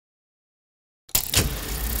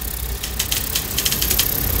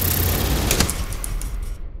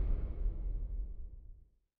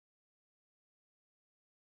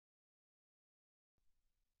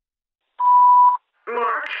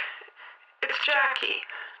Jackie.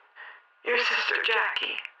 Your sister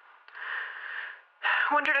Jackie.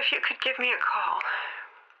 Wondered if you could give me a call.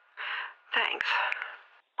 Thanks.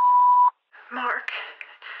 Mark,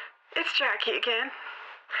 it's Jackie again.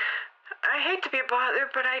 I hate to be a bother,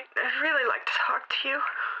 but I'd really like to talk to you.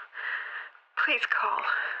 Please call.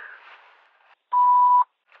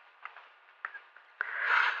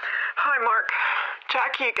 Hi, Mark.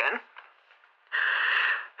 Jackie again.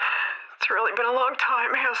 It's really been a long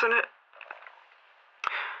time, hasn't it?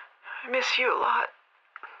 I miss you a lot.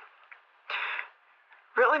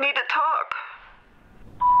 Really need to talk.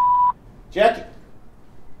 Jackie!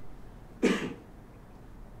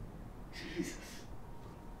 Jesus.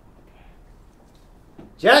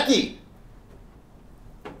 Jackie!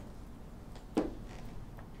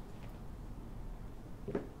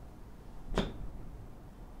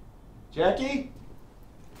 Jackie?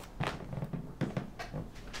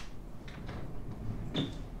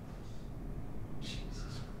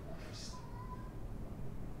 Jesus Christ.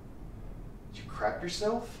 Did you crap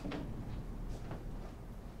yourself?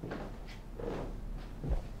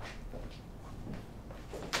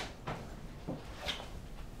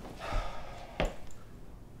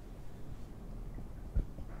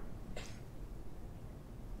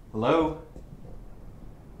 Hello?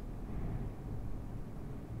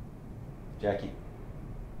 Jackie?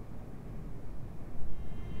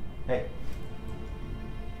 Hey.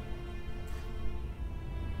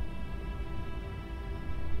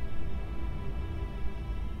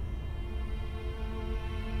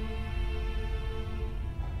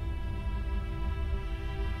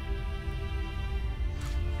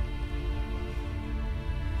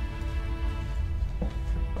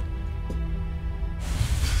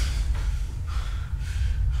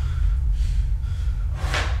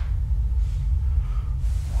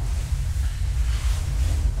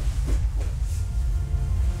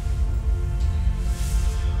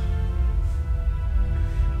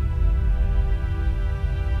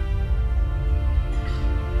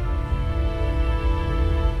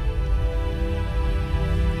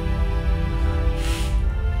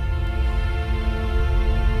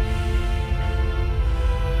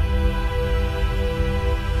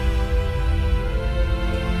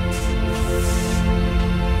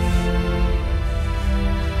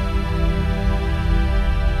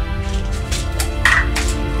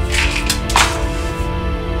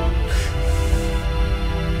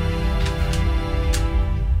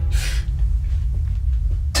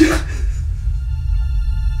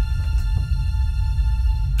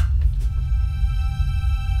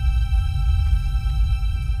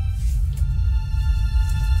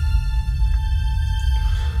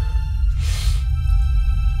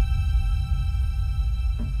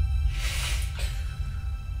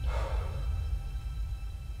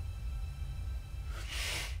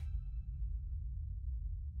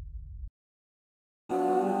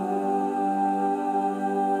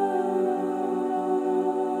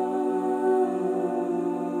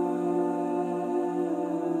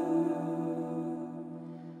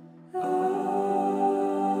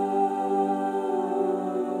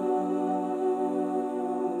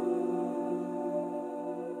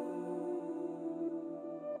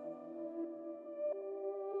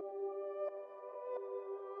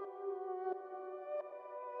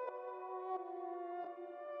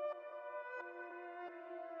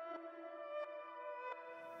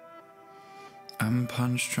 I'm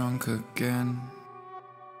punch drunk again,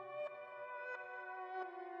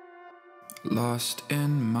 lost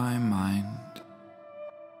in my mind.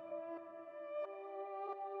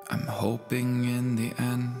 I'm hoping in the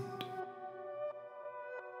end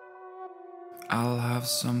I'll have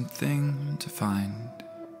something to find.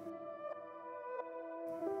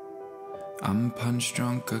 I'm punch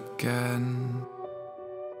drunk again.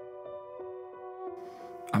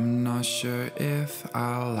 I'm not sure if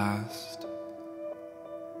I'll last.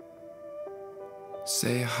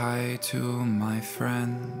 Say hi to my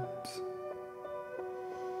friends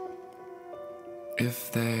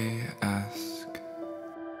if they ask.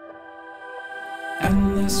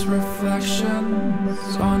 Endless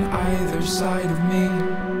reflections on either side of me,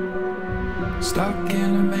 stuck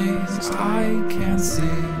in a maze I can't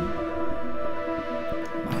see.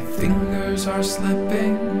 My fingers are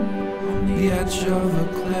slipping on the edge of a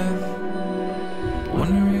cliff,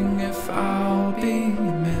 wondering if I'll be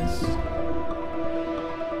missed.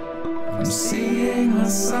 I'm seeing the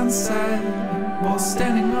sunset while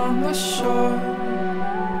standing on the shore.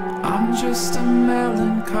 I'm just a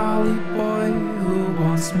melancholy boy who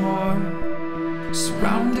wants more,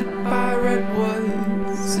 surrounded by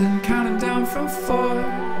redwoods and counting down from 4,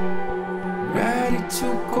 ready to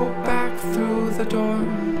go back through the door.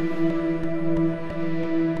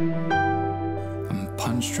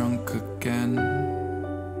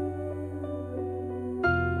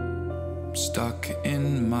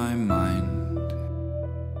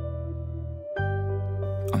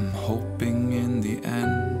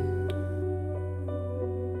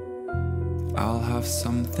 I'll have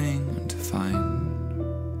something to find.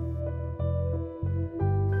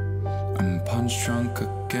 I'm punch drunk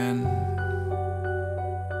again.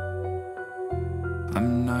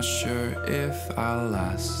 I'm not sure if I'll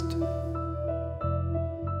last.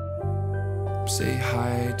 Say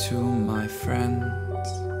hi to my friends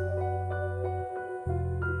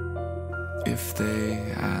if they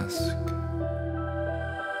ask.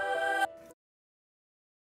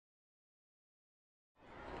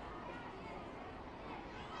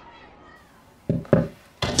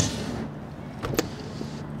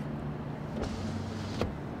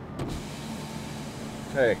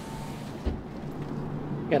 Hey.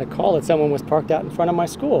 Got a call that someone was parked out in front of my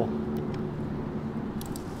school.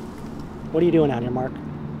 What are you doing out here, Mark?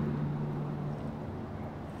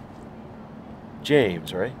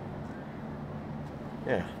 James, right?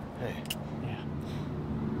 Yeah, hey. Yeah.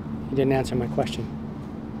 You didn't answer my question.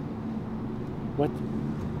 What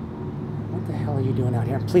the hell are you doing out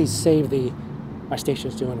here? Please save my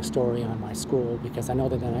station's doing a story on my school because I know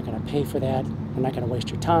that they're not going to pay for that. They're not going to waste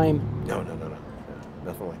your time. No.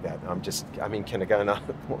 Nothing like that. Can a guy not,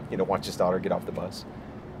 watch his daughter get off the bus?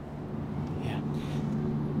 Yeah.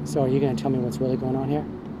 So are you going to tell me what's really going on here?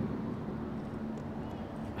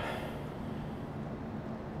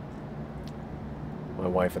 My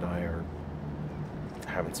wife and I are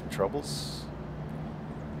having some troubles.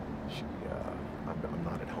 I'm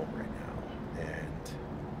not at home right now, and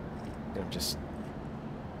I'm just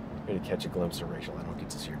going to catch a glimpse of Rachel. I don't get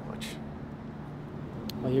to see her much.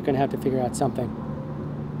 Well, you're going to have to figure out something.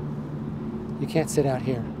 You can't sit out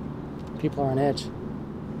here. People are on edge.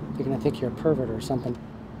 They're going to think you're a pervert or something.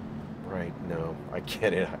 Right, no, I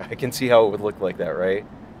get it. I can see how it would look like that, right?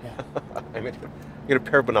 Yeah. Get a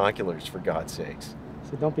pair of binoculars, for God's sakes.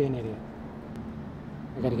 So don't be an idiot.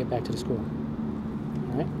 I got to get back to the school.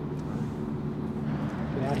 All right?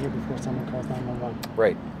 Get out here before someone calls 911.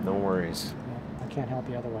 Right, no worries. Yeah, I can't help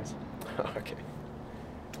you otherwise. Okay.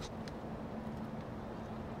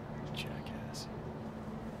 Jackass.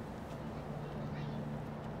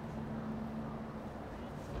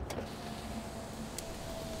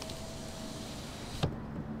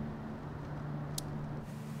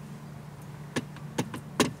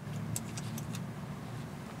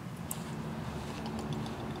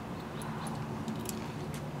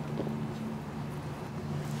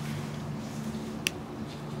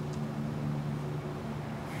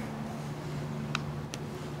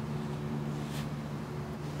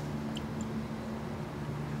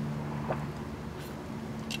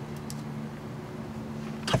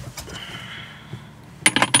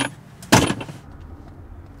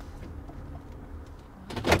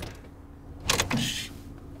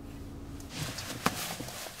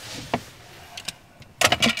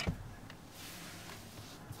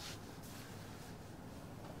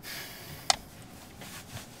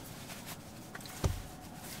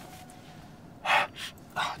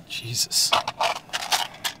 Jesus.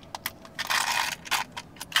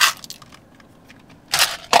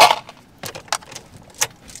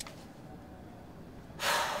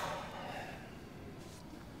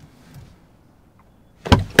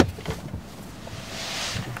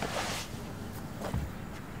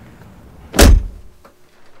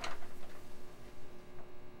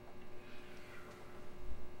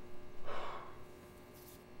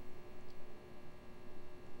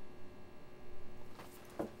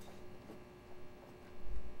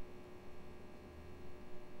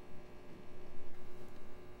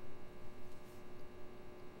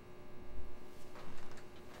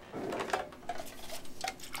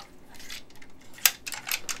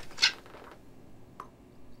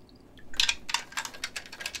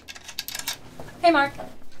 Hey, Mark.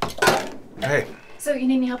 Hey. So, you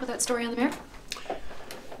need any help with that story on the mayor?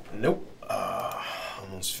 Nope.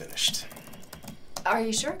 Almost finished. Are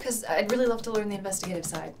you sure? Because I'd really love to learn the investigative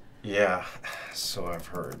side. Yeah, so I've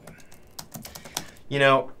heard.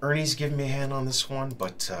 Ernie's giving me a hand on this one,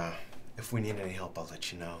 but if we need any help, I'll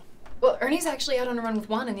let you know. Well, Ernie's actually out on a run with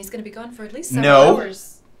Juan, and he's going to be gone for at least several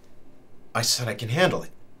hours. I said I can handle it.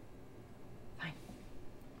 Fine.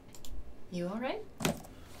 You all right?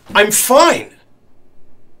 I'm fine!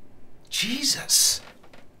 Jesus.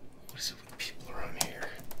 What is it with people around here?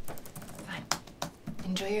 Fine.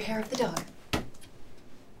 Enjoy your hair of the dog.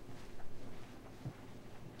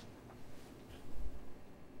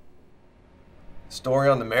 Story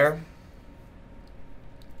on the mayor?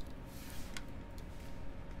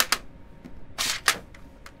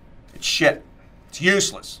 It's shit. It's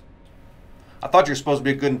useless. I thought you were supposed to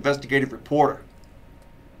be a good investigative reporter.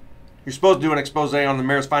 You're supposed to do an expose on the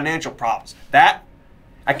mayor's financial problems. That?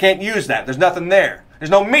 I can't use that. There's nothing there.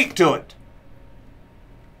 There's no meat to it.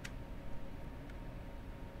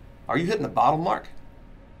 Are you hitting the bottle, Mark?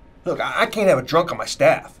 Look, I can't have a drunk on my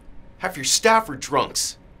staff. Half your staff are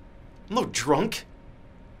drunks. I'm no drunk.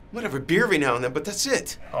 I might have a beer every now and then, but that's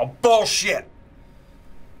it. Oh, bullshit!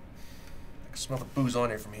 I can smell the booze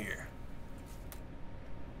on here from here.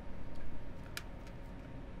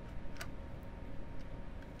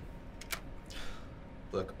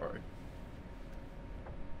 Look, Art.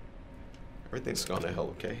 Everything's gone to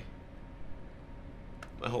hell, okay?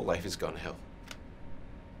 My whole life has gone to hell.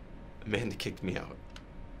 Amanda kicked me out.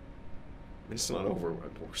 I mean, it's not over.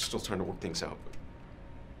 We're still trying to work things out.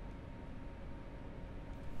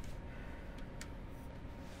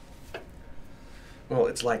 Well,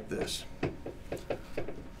 it's like this.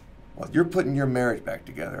 While you're putting your marriage back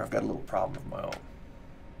together, I've got a little problem of my own.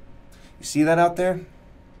 You see that out there?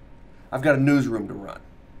 I've got a newsroom to run.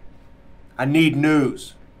 I need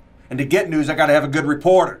news. And to get news, I gotta have a good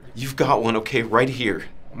reporter. You've got one, okay, right here.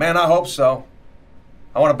 Man, I hope so.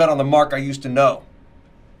 I want to bet on the Mark I used to know.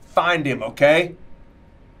 Find him, okay?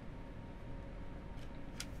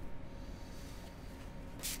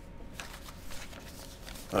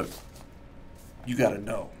 Look, you gotta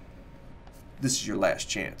know. This is your last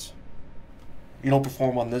chance. You don't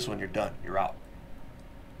perform on this one, you're done. You're out.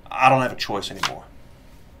 I don't have a choice anymore.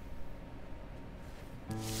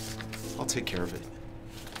 I'll take care of it.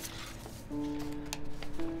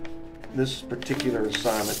 This particular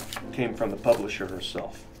assignment came from the publisher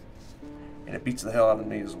herself. And it beats the hell out of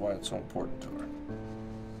me is why it's so important to her.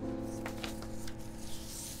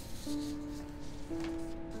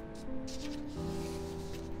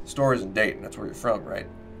 Story's in Dayton, that's where you're from, right?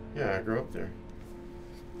 Yeah, I grew up there.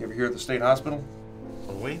 You ever hear of the state hospital?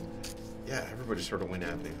 On Wayne? Yeah, everybody's heard of Wayne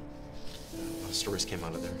Avenue. A lot of stories came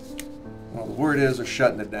out of there. Well, the word is they're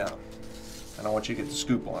shutting it down. And I want you to get the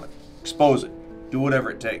scoop on it. Expose it. Do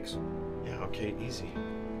whatever it takes. Yeah, okay, easy.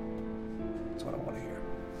 That's what I want to hear.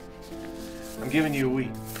 I'm giving you a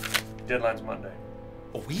week. Deadline's Monday.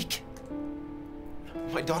 A week?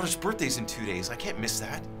 My daughter's birthday's in 2 days. I can't miss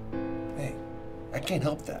that. Hey, I can't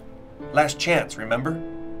help that. Last chance, remember?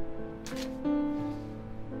 All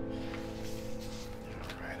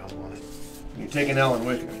right, I want it. You're taking Ellen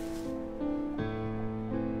with you.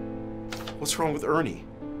 What's wrong with Ernie?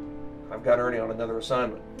 I've got Ernie on another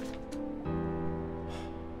assignment.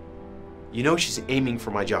 You know she's aiming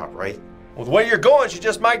for my job, right? Well, the way you're going, she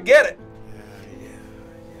just might get it.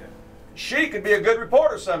 Yeah. She could be a good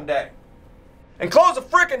reporter someday. And close the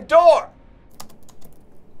frickin' door!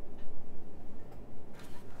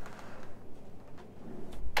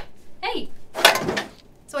 Hey!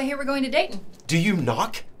 So I hear we're going to Dayton. Do you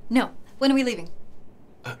knock? No. When are we leaving?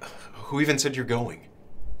 Who even said you're going?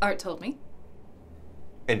 Art told me.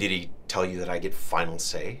 And did he tell you that I get final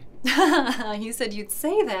say? You said you'd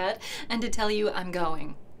say that, and to tell you I'm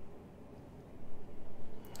going.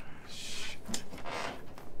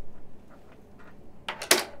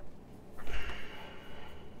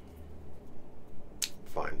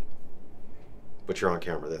 Fine. But you're on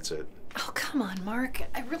camera, that's it. Oh, come on, Mark.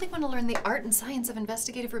 I really want to learn the art and science of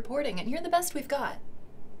investigative reporting, and you're the best we've got.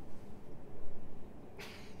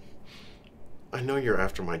 I know you're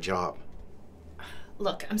after my job.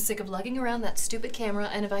 Look, I'm sick of lugging around that stupid camera,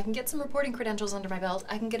 and if I can get some reporting credentials under my belt,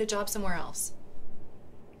 I can get a job somewhere else.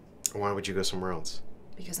 Why would you go somewhere else?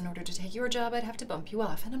 Because in order to take your job, I'd have to bump you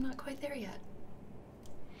off, and I'm not quite there yet.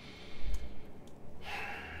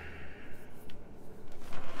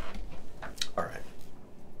 All right.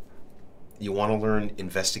 You want to learn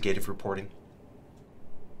investigative reporting?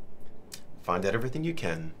 Find out everything you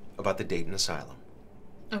can about the Dayton Asylum.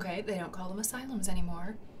 Okay, they don't call them asylums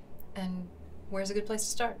anymore. And where's a good place to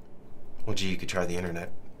start? Well, gee, you could try the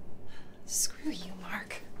internet. Screw you,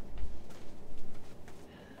 Mark.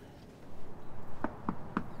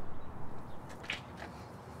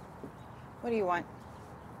 What do you want?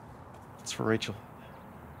 It's for Rachel.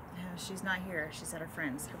 No, she's not here. She's at her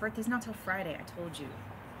friend's. Her birthday's not till Friday, I told you.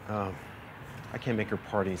 I can't make her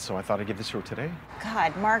party, so I thought I'd give this to her today.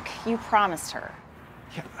 God, Mark, you promised her.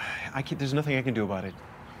 Yeah, I can't, there's nothing I can do about it.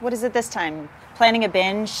 What is it this time? Planning a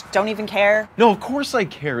binge? Don't even care? No, of course I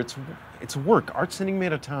care. It's work. Art's sending me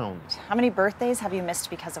out of town. How many birthdays have you missed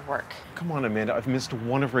because of work? Come on, Amanda. I've missed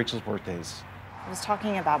one of Rachel's birthdays. I was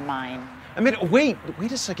talking about mine. Amanda, wait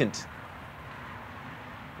a second.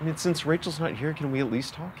 I mean, since Rachel's not here, can we at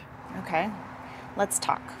least talk? Okay, let's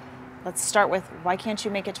talk. Let's start with, why can't you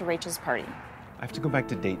make it to Rachel's party? I have to go back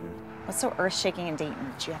to Dayton. What's so earth-shaking in Dayton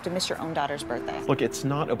that you have to miss your own daughter's birthday? Look, it's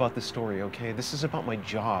not about the story, okay? This is about my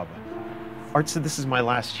job. Art said this is my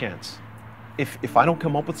last chance. If I don't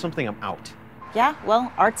come up with something, I'm out. Yeah,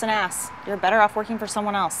 well, art's an ass. You're better off working for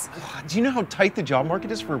someone else. Do you know how tight the job market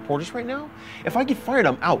is for reporters right now? If I get fired,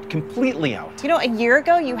 I'm out, completely out. You know, a year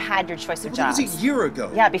ago, you had your choice of jobs. That was a year ago.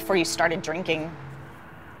 Yeah, before you started drinking.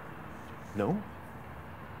 No?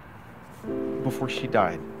 Before she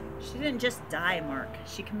died. She didn't just die, Mark.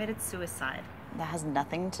 She committed suicide. That has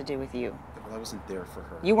nothing to do with you. Well, I wasn't there for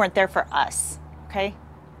her. You weren't there for us, okay?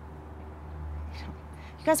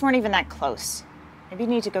 You guys weren't even that close. Maybe you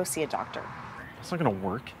need to go see a doctor. It's not gonna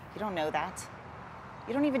work. You don't know that.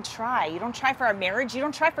 You don't even try. You don't try for our marriage. You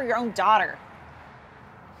don't try for your own daughter.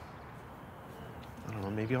 I don't know,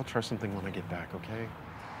 maybe I'll try something when I get back, okay?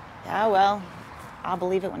 Yeah, well, I'll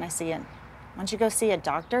believe it when I see it. Why don't you go see a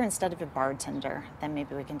doctor instead of a bartender? Then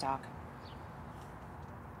maybe we can talk.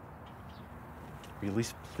 Will you at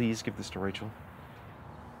least please give this to Rachel?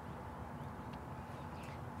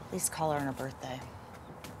 At least call her on her birthday.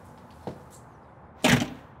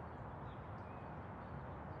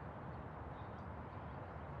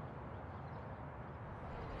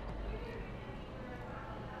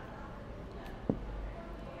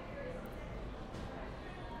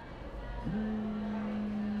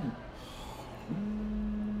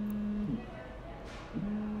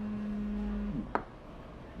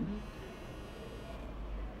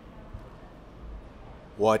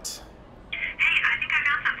 What? Hey, I think I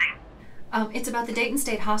found something. It's about the Dayton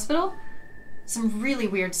State Hospital. Some really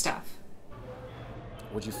weird stuff.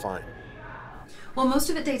 What'd you find? Well,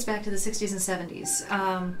 most of it dates back to the 60s and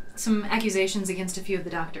 70s. Some accusations against a few of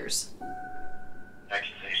the doctors.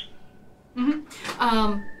 Accusations?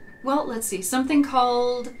 Mm-hmm. Well, let's see. Something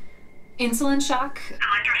called insulin shock.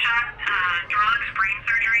 Electroshock, drugs, brain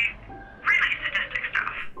surgery. Really sadistic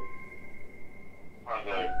stuff. Are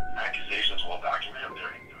the accusations well documented? Are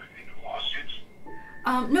there any lawsuits?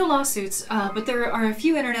 No lawsuits, but there are a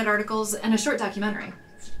few internet articles and a short documentary.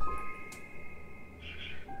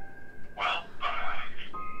 Well,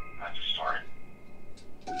 that's a start.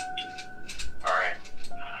 All right.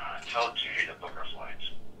 Tell Judy to book our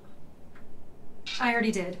flights. I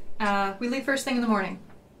already did. We leave first thing in the morning.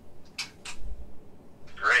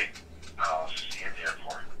 Great. I'll see you at the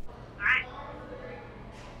airport. All right.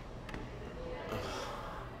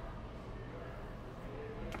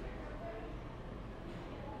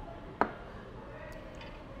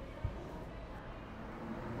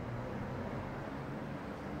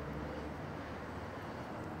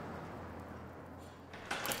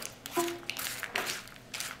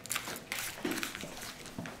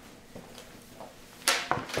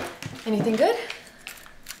 Anything good?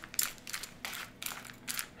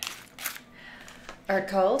 Art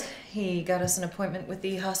called. He got us an appointment with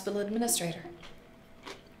the hospital administrator.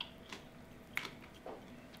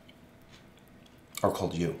 Or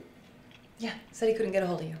called you. Yeah, said he couldn't get a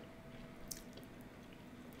hold of you.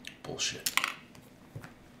 Bullshit.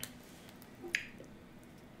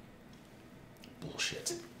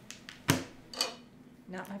 Bullshit.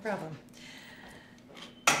 Not my problem.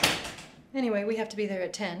 Anyway, we have to be there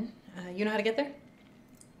at 10. You know how to get there?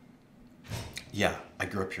 Yeah, I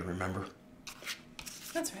grew up here, remember?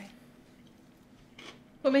 That's right.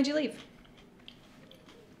 What made you leave?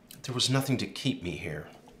 There was nothing to keep me here.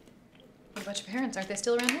 What about your parents? Aren't they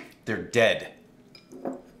still around here? They're dead.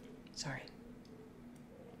 Sorry.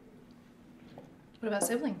 What about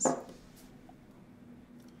siblings? What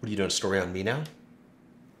are you doing, a story on me now?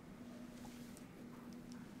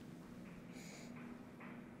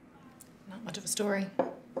 Not much of a story.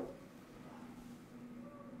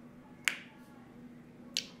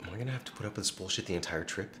 Am I gonna have to put up with this bullshit the entire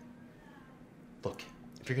trip? Look,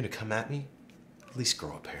 if you're gonna come at me, at least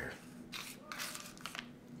grow up here.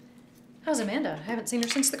 How's Amanda? I haven't seen her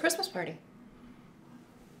since the Christmas party.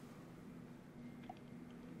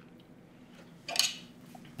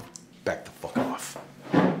 Back the fuck off.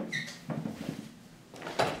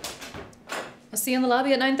 I'll see you in the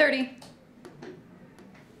lobby at 9:30.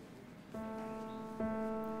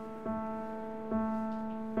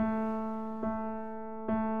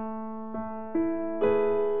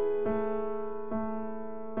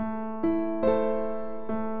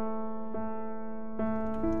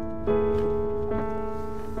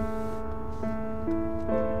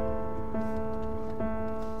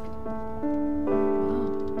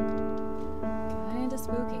 Kinda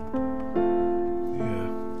spooky. Yeah.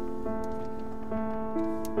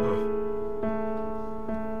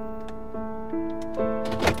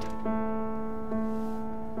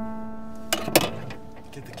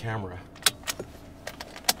 Get the camera.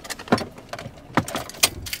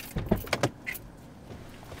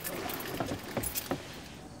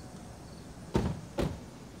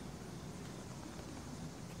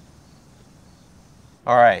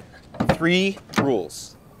 All right, 3,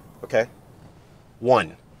 rules, okay?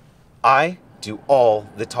 1, I do all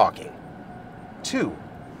the talking. 2,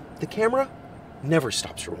 the camera never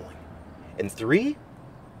stops rolling. And 3,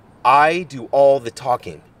 I do all the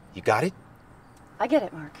talking. You got it? I get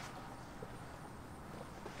it, Mark.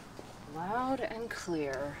 Loud and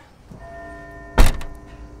clear.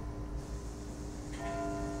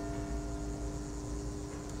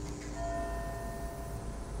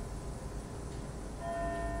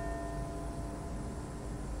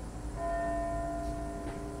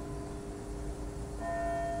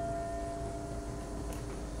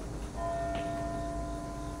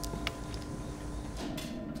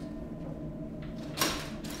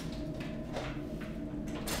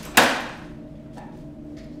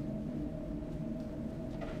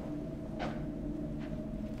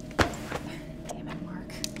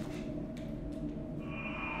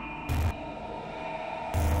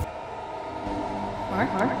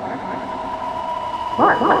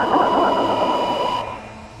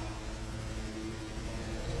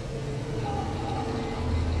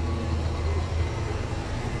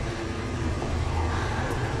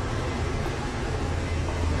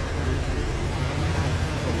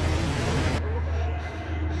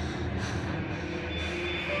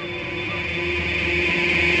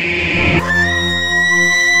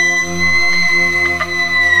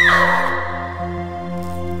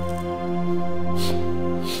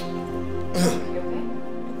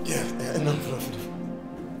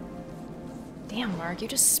 Damn, Mark, you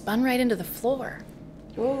just spun right into the floor.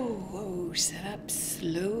 Whoa, set up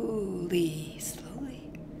slowly,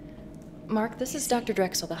 slowly. Mark, this is Dr.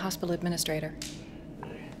 Drexel, the hospital administrator.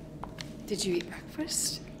 Did you eat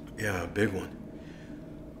breakfast? Yeah, a big one.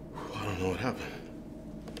 I don't know what happened.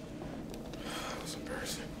 It was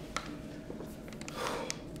embarrassing.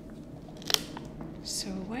 So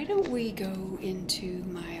why don't we go into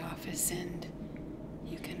my office and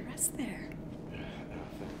you can rest there?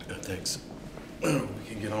 Thanks. We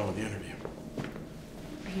can get on with the interview.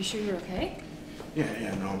 Are you sure you're okay?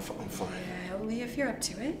 Yeah, no, I'm fine. Yeah, only if you're up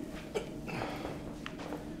to it.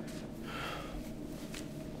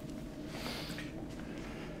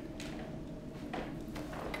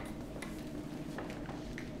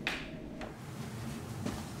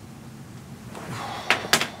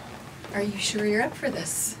 Are you sure you're up for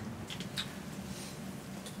this?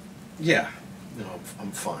 Yeah. No,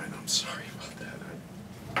 I'm fine. I'm sorry about that.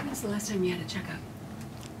 When was the last time you had a checkup?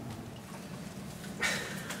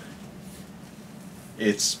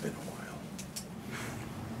 It's been a while.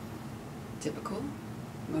 Typical.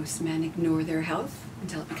 Most men ignore their health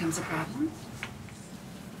until it becomes a problem.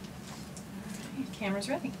 Your camera's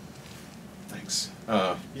ready. Thanks.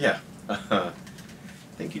 Yeah.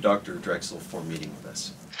 Thank you, Dr. Drexel, for meeting with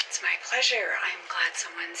us. It's my pleasure. I'm glad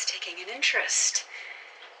someone's taking an interest.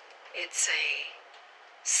 It's a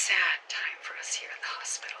sad time for us here at the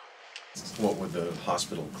hospital. What with the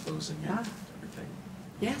hospital closing and everything?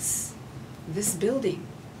 Yes, this building,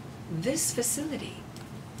 this facility,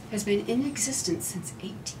 has been in existence since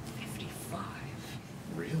 1855.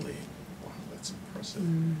 Really? Wow, that's impressive.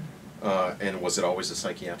 And was it always a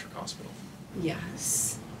psychiatric hospital?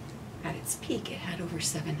 Yes. At its peak, it had over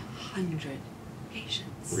 700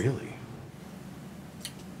 patients. Really?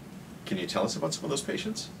 Can you tell us about some of those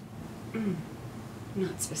patients?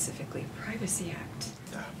 Not specifically, Privacy Act.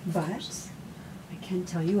 But I can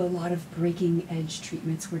tell you a lot of breaking edge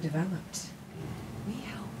treatments were developed. We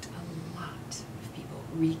helped a lot of people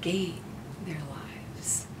regain their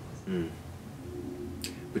lives.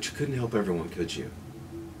 But you couldn't help everyone, could you?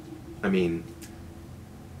 I mean,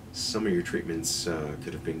 some of your treatments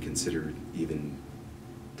could have been considered even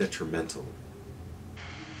detrimental.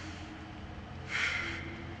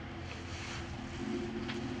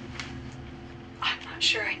 I'm not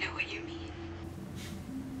sure I know what you mean.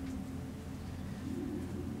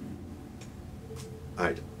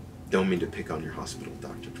 I don't mean to pick on your hospital,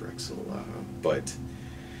 Dr. Drexel, but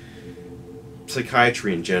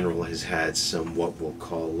psychiatry in general has had some what we'll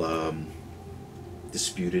call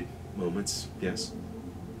disputed moments, yes?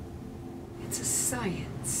 It's a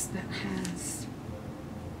science that has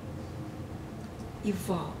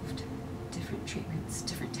evolved. Different treatments,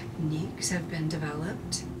 different techniques have been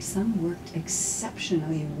developed. Some worked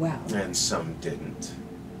exceptionally well. And some didn't.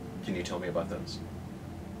 Can you tell me about those?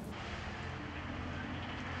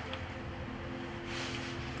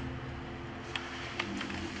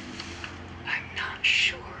 I'm not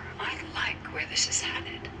sure I like where this is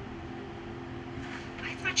headed.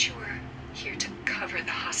 I thought you were here to cover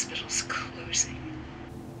the hospital's closing.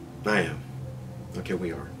 I am. Okay,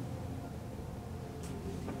 we are.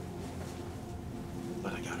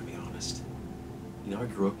 But I gotta be honest. You know, I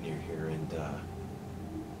grew up near here, and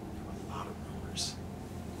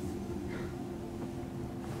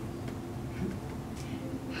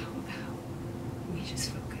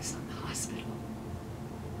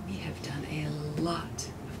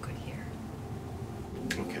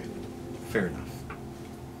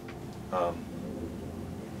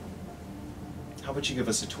How about you give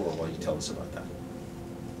us a tour while you tell us about that?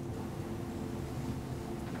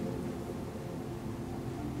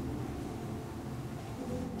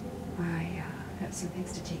 I have some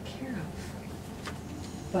things to take care of.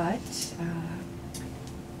 But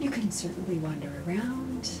you can certainly wander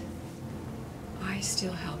around. I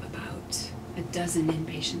still help about a dozen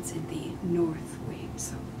inpatients in the north wing,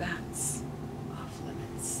 so that's off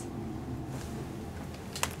limits.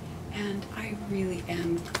 And I really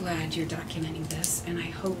am glad you're documenting this, and I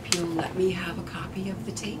hope you'll let me have a copy of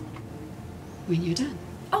the tape when you're done.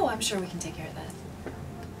 Oh, I'm sure we can take care of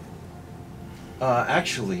that.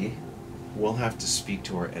 Actually, we'll have to speak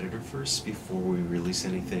to our editor first before we release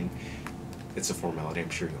anything. It's a formality, I'm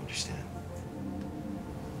sure you understand.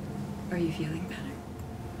 Are you feeling better?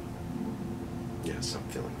 Yes, I'm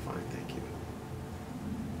feeling fine, thank you.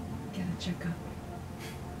 Get a checkup.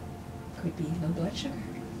 Could be low blood sugar.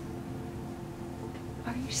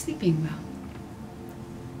 Are you sleeping well?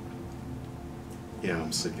 Yeah,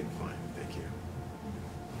 I'm sleeping fine, thank you.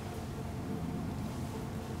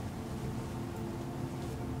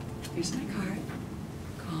 Here's my card.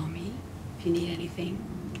 Call me if you need anything.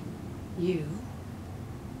 You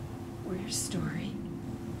or your story.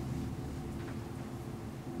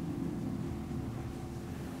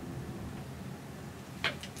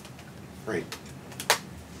 Great.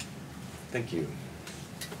 Thank you.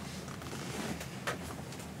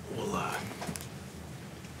 Well,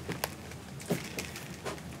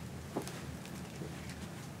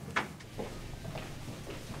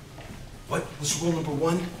 what was rule number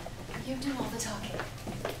 1? You do all the talking.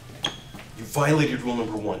 You violated rule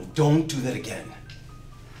number 1. Don't do that again.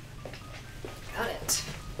 Got it.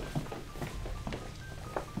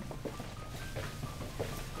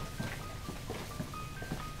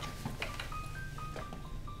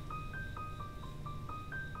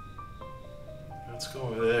 Let's go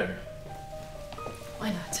over there. Why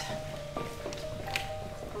not?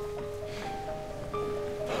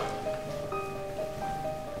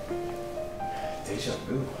 Deja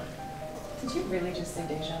vu. Did you really just say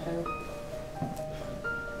deja vu?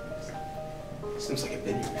 Seems like I've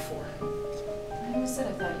been here before. Who said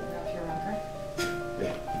I thought you were off your rocker?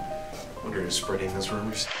 Yeah. Wonder who's spreading those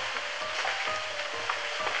rumors.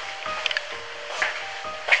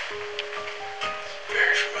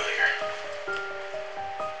 Very familiar.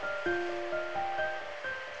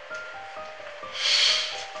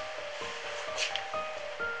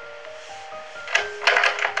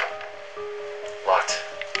 Locked.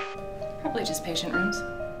 Probably just patient rooms.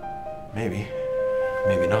 Maybe.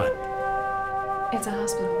 Maybe not. It's a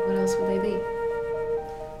hospital. What else would they be?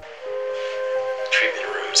 Treatment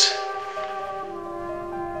rooms.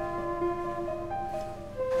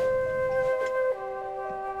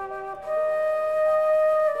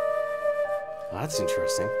 Well, that's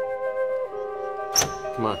interesting.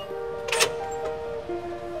 Come on.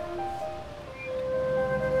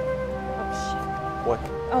 Oh, shit. What?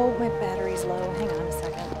 Oh, my battery's low. Hang on a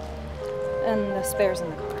second. And the spare's in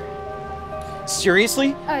the car.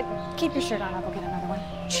 Seriously? Keep your shirt on. I'll go get another one.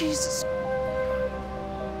 Jesus.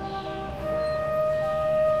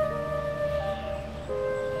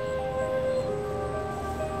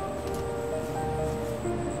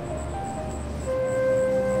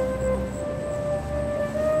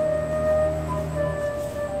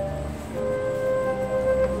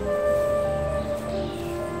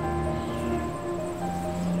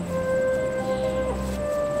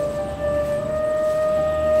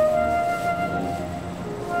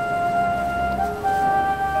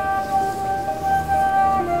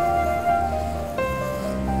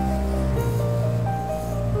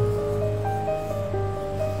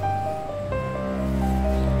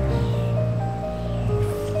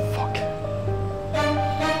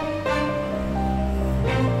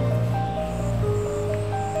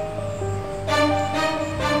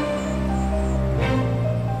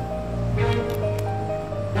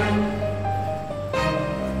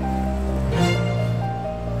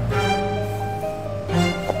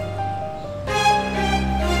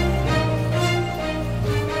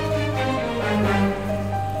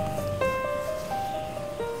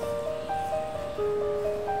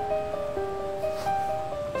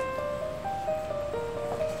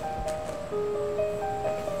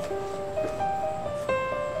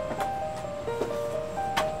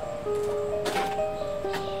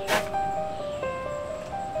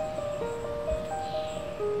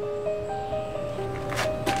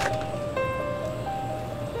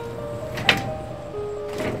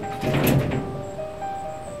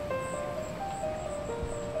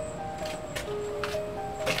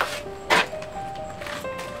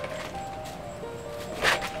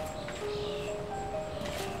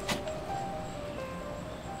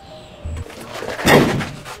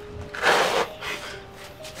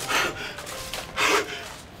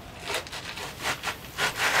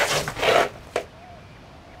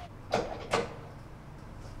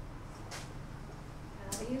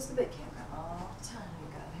 use the big camera all the time. You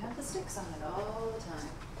gotta have the sticks on it all the time.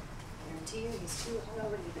 I guarantee you he's too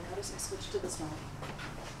hungover to even notice I switched to the small.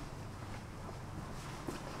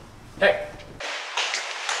 Hey.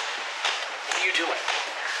 What are you doing?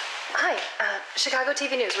 Hi, Chicago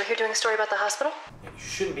TV News. We're here doing a story about the hospital. You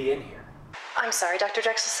shouldn't be in here. I'm sorry, Dr.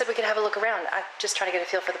 Drexel said we could have a look around. I'm just trying to get a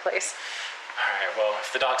feel for the place. All right, well,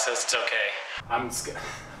 if the doc says it's okay. I'm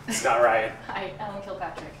Scott Ryan. Hi, Ellen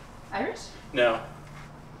Kilpatrick. Irish? No.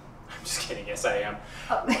 I'm just kidding. Yes, I am.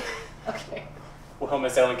 Oh, okay. Well,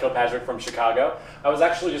 Miss Ellen Kilpatrick from Chicago. I was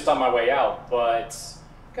actually just on my way out, but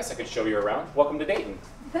I guess I could show you around. Welcome to Dayton.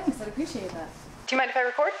 Thanks, I'd appreciate that. Do you mind if I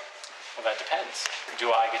record? Well, that depends.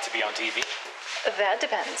 Do I get to be on TV? That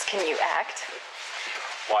depends. Can you act?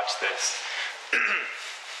 Watch this.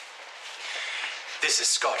 This is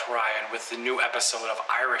Scott Ryan with the new episode of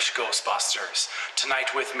Irish Ghostbusters.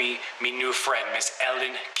 Tonight with me new friend, Miss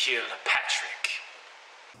Ellen Kilpatrick.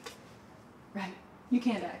 Right. You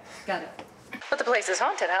can't act. Got it. But the place is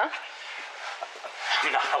haunted, huh?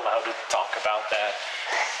 I'm not allowed to talk about that.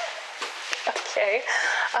 Okay.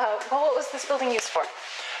 Well, what was this building used for?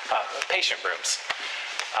 Patient rooms.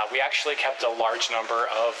 We actually kept a large number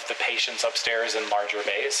of the patients upstairs in larger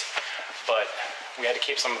bays, but we had to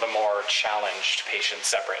keep some of the more challenged patients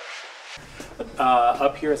separate.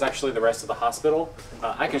 Up here is actually the rest of the hospital.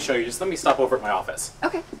 I can show you. Just let me stop over at my office.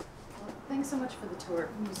 Okay. Well, thanks so much for the tour.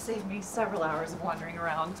 You saved me several hours of wandering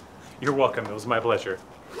around. You're welcome. It was my pleasure.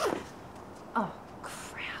 Oh,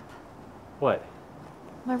 crap. What?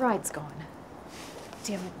 My ride's gone.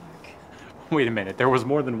 Damn it, Mark. Wait a minute. There was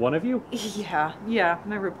more than one of you? Yeah,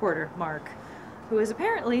 my reporter, Mark, who is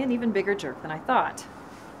apparently an even bigger jerk than I thought.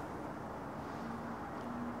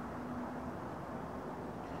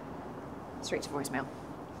 Straight to voicemail.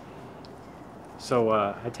 So,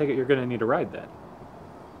 I take it you're gonna need a ride then?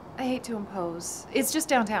 I hate to impose. It's just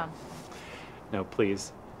downtown. No,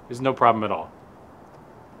 please. There's no problem at all.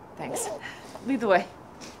 Thanks. Lead the way.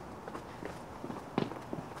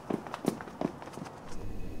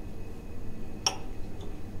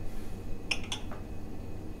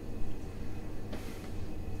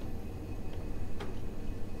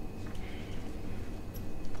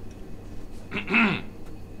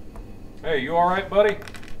 Hey, you all right, buddy?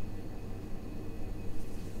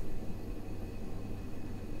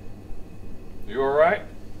 You all right?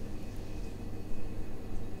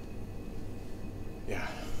 Yeah.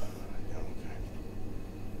 Yeah, I'm okay.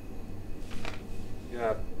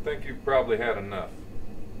 Yeah, I think you've probably had enough.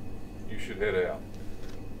 You should head out.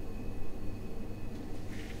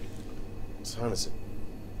 What time is it?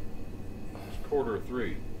 It's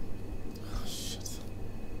 2:45. Oh, shit.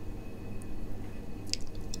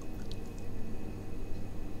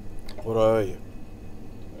 What are you?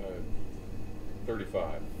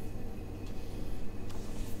 35.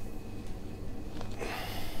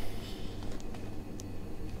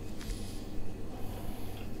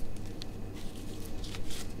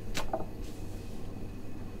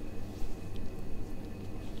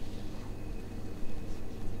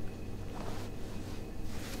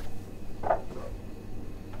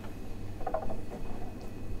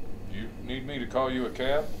 You need me to call you a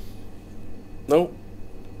cab? Nope.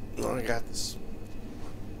 No, I got this.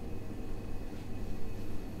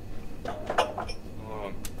 Hold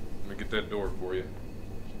on. Let me get that door for you.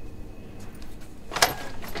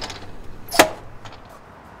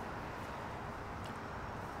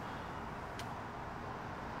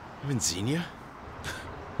 You in Xenia?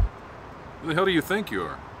 Who the hell do you think you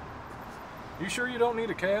are? You sure you don't need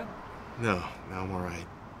a cab? No, I'm alright.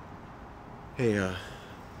 Hey,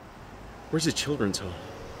 where's the children's home?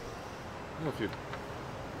 Well, if you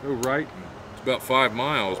go right, it's about 5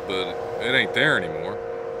 miles, but it ain't there anymore.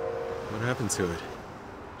 What happened to it?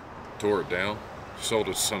 Tore it down. Sold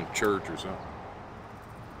it to some church or something.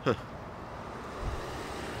 Huh.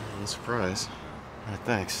 No surprise. Alright,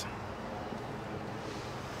 thanks.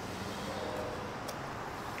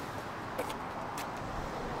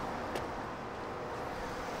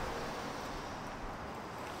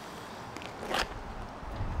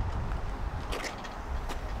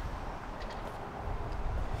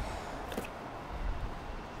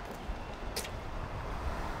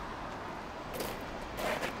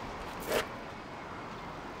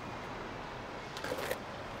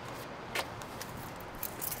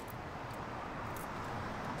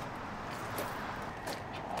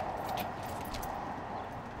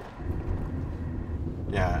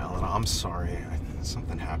 Yeah, Ellen, I'm sorry.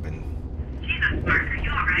 Something happened. Jesus, Mark, are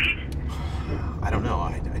you alright? I don't know.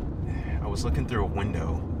 I was looking through a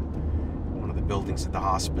window, one of the buildings at the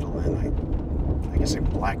hospital, and I guess I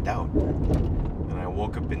blacked out. And I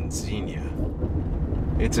woke up in Xenia.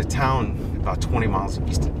 It's a town about 20 miles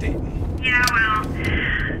east of Dayton. Yeah, well,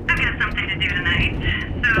 I've got something to do tonight,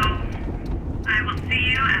 so I will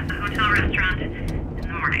see you at the hotel restaurant in the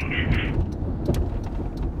morning.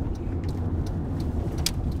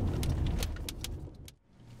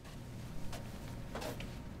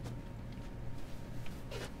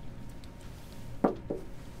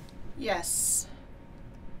 Yes.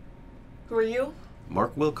 Who are you?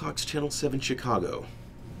 Mark Wilcox, Channel 7 Chicago.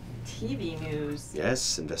 TV news.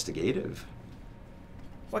 Yes, investigative.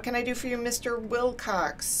 What can I do for you, Mr.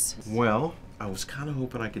 Wilcox? Well, I was kind of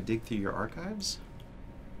hoping I could dig through your archives.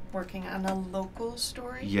 Working on a local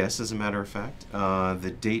story? Yes, as a matter of fact.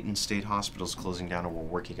 The Dayton State Hospital's closing down and we're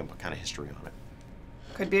working up a kind of history on it.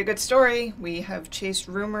 Could be a good story. We have chased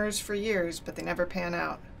rumors for years, but they never pan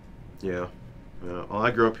out. Yeah. Well,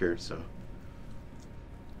 I grew up here, so.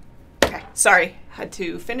 Okay, sorry. Had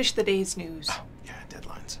to finish the day's news. Oh, yeah,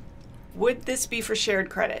 deadlines. Would this be for shared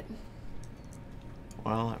credit?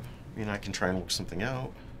 Well, I mean, I can try and work something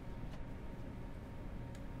out.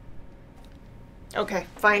 Okay,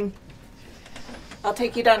 fine. I'll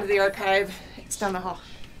take you down to the archive. It's down the hall.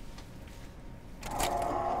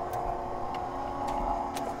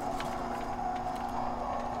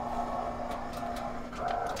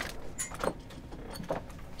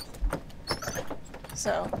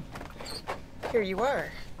 So, here you are.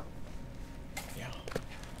 Yeah.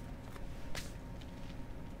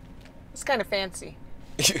 It's kind of fancy.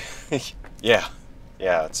 Yeah.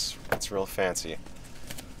 Yeah, it's real fancy.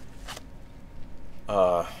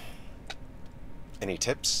 Any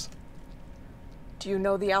tips? Do you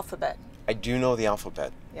know the alphabet? I do know the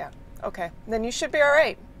alphabet. Yeah. Okay. Then you should be all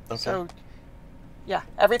right. Okay. So, yeah,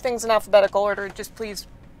 everything's in alphabetical order. Just please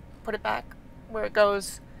put it back where it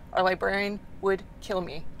goes. Our librarian would kill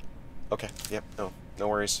me. Okay. Yep. No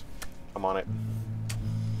worries. I'm on it.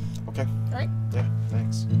 Okay. All right. Yeah.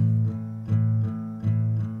 Thanks.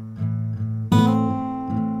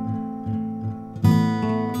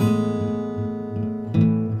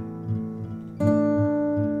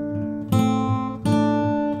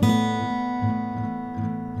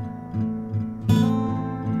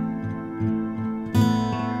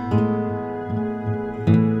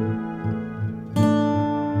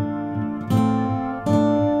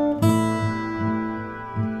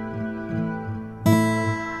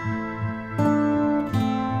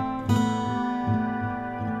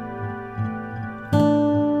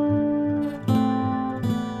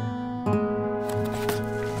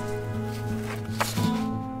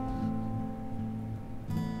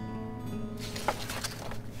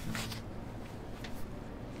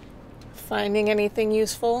 Finding anything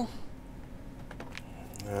useful?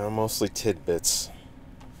 Mostly tidbits.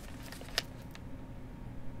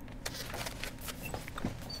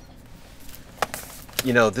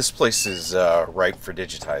 You know, this place is ripe for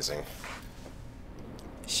digitizing.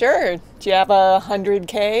 Sure. Do you have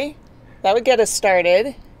 100K? That would get us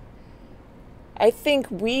started. I think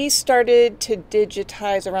we started to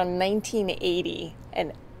digitize around 1980,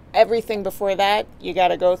 and everything before that, you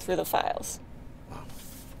gotta go through the files.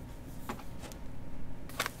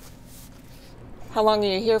 How long are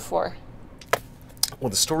you here for? Well,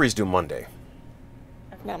 the story's due Monday.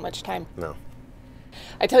 Not much time. No.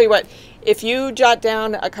 I tell you what, if you jot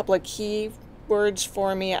down a couple of key words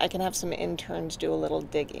for me, I can have some interns do a little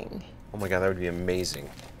digging. Oh my god, that would be amazing.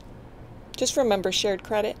 Just remember shared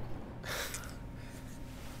credit.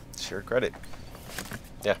 Shared credit.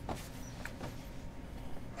 Yeah.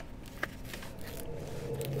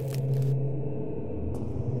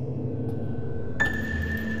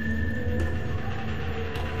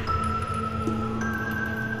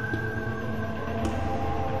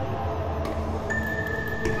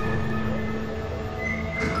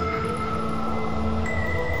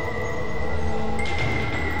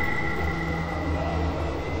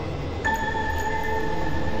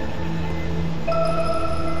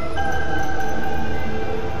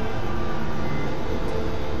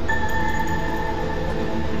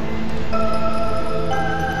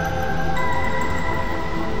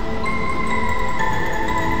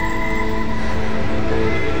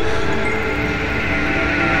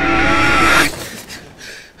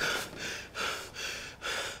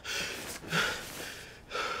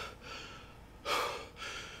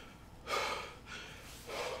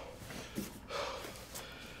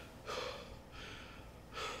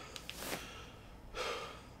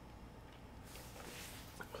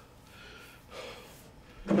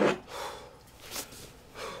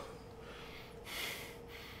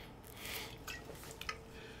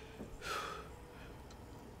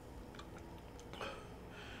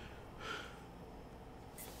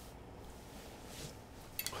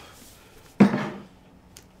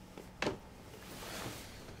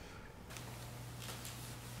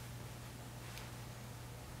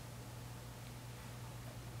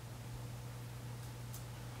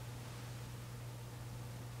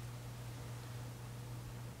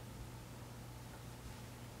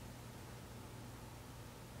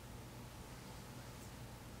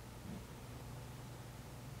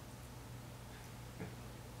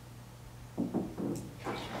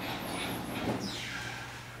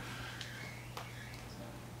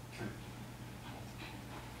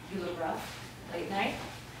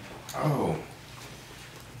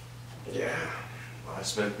 I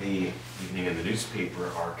spent the evening in the newspaper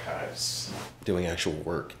archives doing actual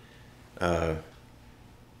work. What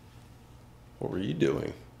were you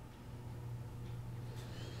doing?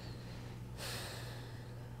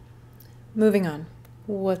 Moving on.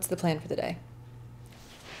 What's the plan for the day?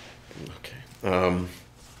 Okay.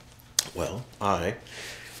 Well, I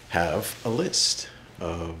have a list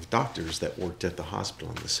of doctors that worked at the hospital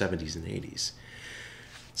in the 70s and 80s.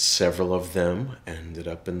 Several of them ended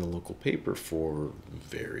up in the local paper for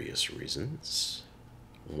various reasons.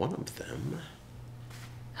 One of them...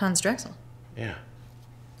 Hans Drexel. Yeah.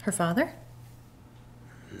 Her father?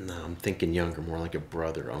 No, I'm thinking younger, more like a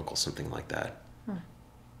brother, uncle, something like that. Huh.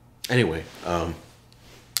 Anyway, I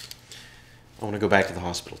want to go back to the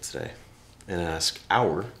hospital today and ask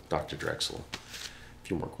our Dr. Drexel a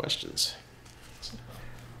few more questions.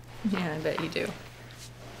 Yeah, I bet you do.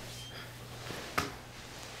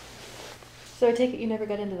 So I take it you never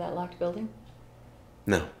got into that locked building?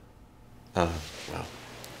 No. Well,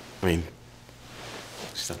 I mean,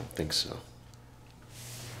 at least I don't think so.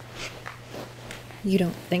 You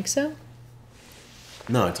don't think so?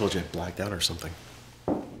 No, I told you I blacked out or something.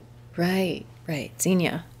 Right.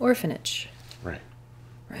 Xenia. Orphanage. Right.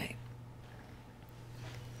 Right.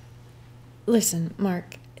 Listen,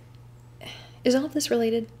 Mark, is all of this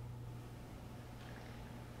related?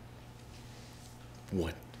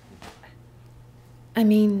 What? I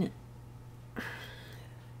mean,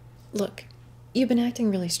 look, you've been acting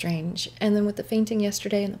really strange, and then with the fainting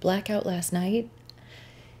yesterday and the blackout last night,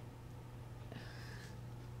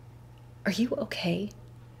 are you okay?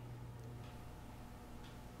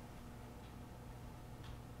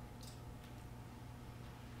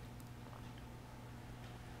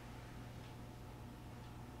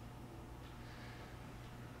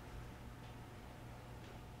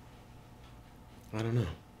 I don't know.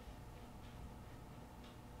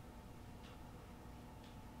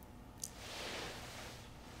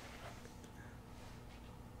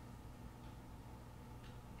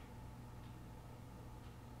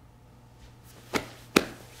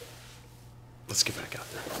 Let's get back out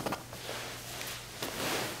there.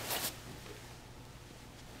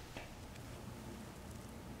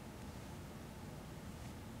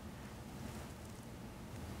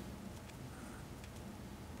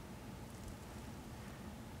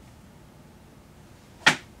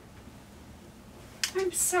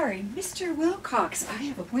 I'm sorry, Mr. Wilcox. I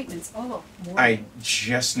have appointments all morning. I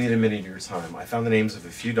just need a minute of your time. I found the names of a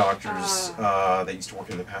few doctors that used to work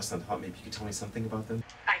in the past, and I thought maybe you could tell me something about them.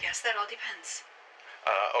 I guess that all depends.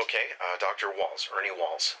 Okay, Dr. Walls, Ernie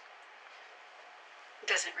Walls.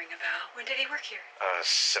 Doesn't ring a bell. When did he work here?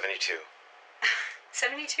 72.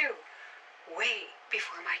 72. Way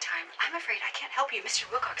before my time. I'm afraid I can't help you, Mr.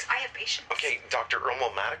 Wilcox. I have patients. Okay, Dr.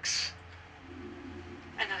 Irma Maddox?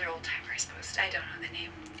 Another old timer, I suppose. I don't know the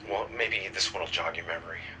name. Well, maybe this one will jog your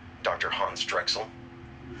memory. Dr. Hans Drexel?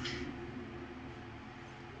 I'm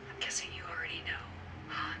guessing you already know.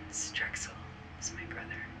 Hans Drexel is my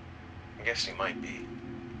brother. I guess he might be.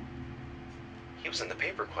 He was in the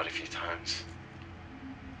paper quite a few times.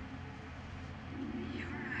 Your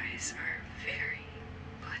eyes are very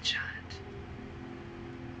bloodshot.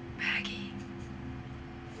 Maggie.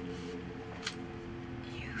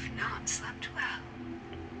 You've not slept well.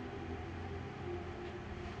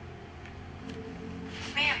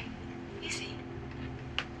 May I? Easy.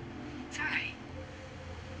 It's all right.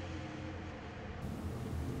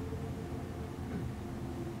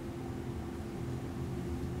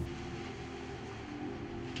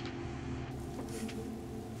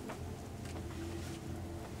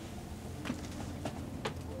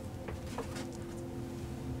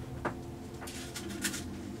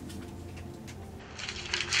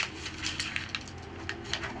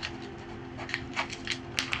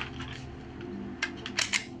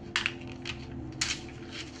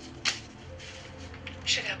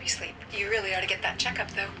 Should help you sleep. You really ought to get that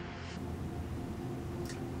checkup, though.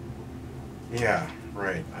 Yeah,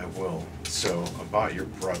 right, I will. So, about your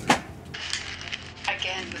brother.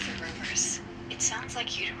 Again with the rumors. It sounds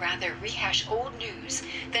like you'd rather rehash old news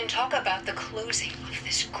than talk about the closing of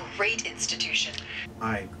this great institution.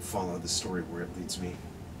 I follow the story where it leads me.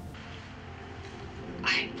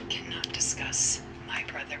 I cannot discuss my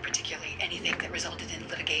brother, particularly anything that resulted in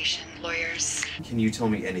litigation, lawyers. Can you tell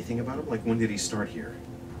me anything about him? Like, when did he start here?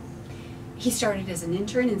 He started as an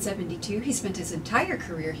intern in '72. He spent his entire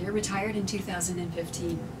career here, retired in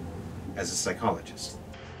 2015. As a psychologist.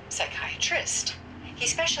 Psychiatrist. He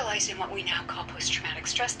specialized in what we now call post-traumatic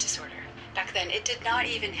stress disorder. Back then, it did not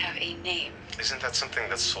even have a name. Isn't that something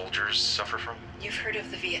that soldiers suffer from? You've heard of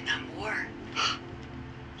the Vietnam War.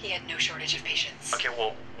 He had no shortage of patients. Okay,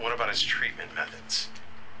 well, what about his treatment methods?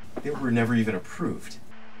 They were never even approved.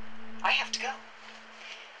 I have to go.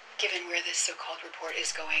 Given where this so-called report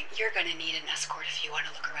is going, you're gonna need an escort if you want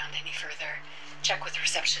to look around any further. Check with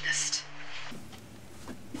receptionist.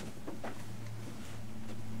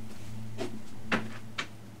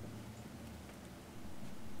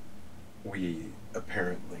 We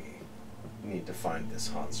apparently need to find this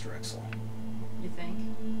Hans Drexel. You think?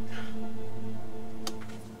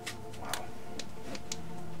 Wow.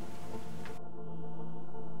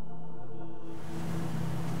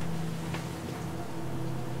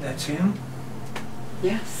 That's him?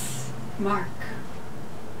 Yes, Mark.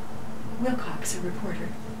 Wilcox, a reporter.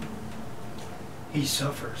 He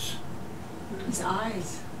suffers. His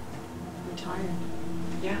eyes are tired.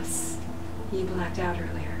 Yes, he blacked out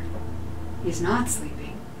earlier. He's not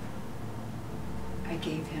sleeping. I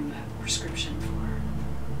gave him a prescription for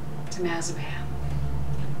temazepam.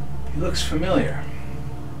 He looks familiar.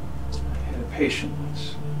 I had a patient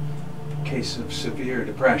once. A case of severe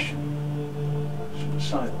depression.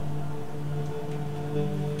 Suicidal.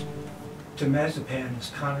 Temazepam is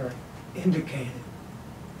contraindicated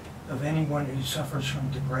of anyone who suffers from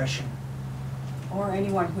depression. Or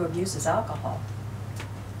anyone who abuses alcohol.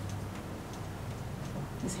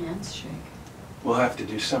 His hands shake. We'll have to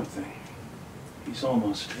do something. He's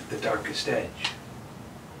almost at the darkest edge.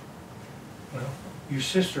 Well, your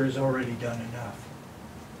sister has already done enough.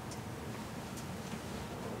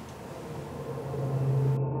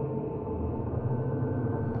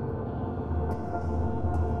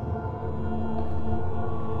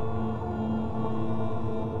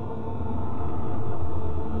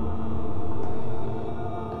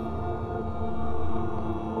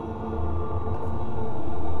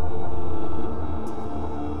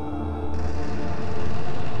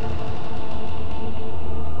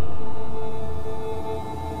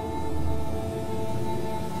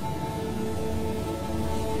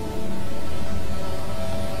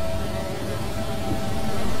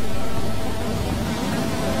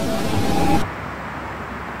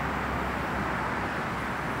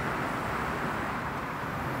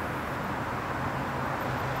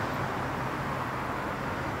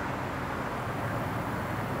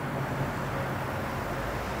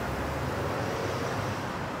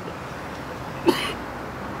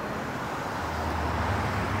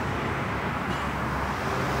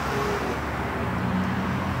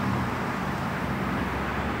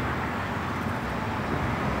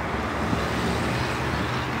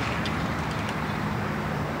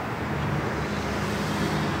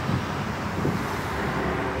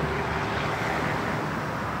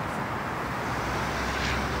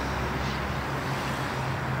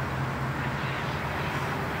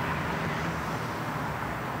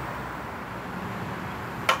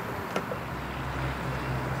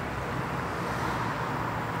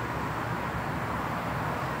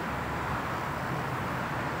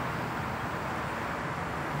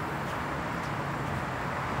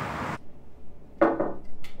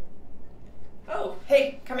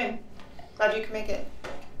 Hey, come in. Glad you can make it.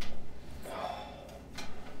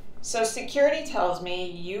 So security tells me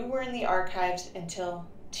you were in the archives until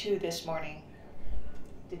 2 this morning.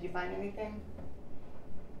 Did you find anything?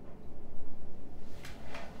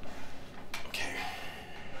 Okay.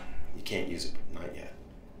 You can't use it, not yet.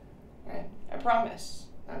 Right. I promise.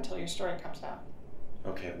 Not until your story comes out.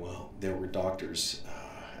 Okay, well, there were doctors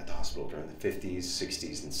at the hospital during the 50s,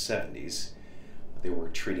 60s, and 70s. They were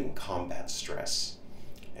treating combat stress,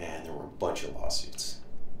 and there were a bunch of lawsuits.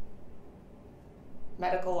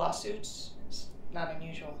 Medical lawsuits? It's not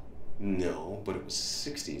unusual. No, but it was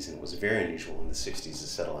the 60s, and it was very unusual in the 60s to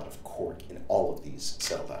settle out of court, and all of these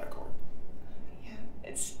settled out of court. Yeah,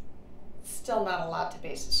 it's still not a lot to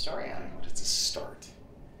base the story on. But it's a start.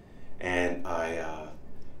 And I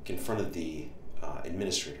confronted the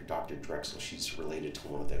administrator, Dr. Drexel. She's related to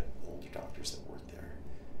one of the older doctors that worked there.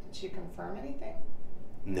 Did she confirm anything?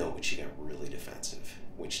 No, but she got really defensive,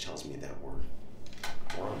 which tells me that we're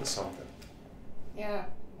onto something. Yeah,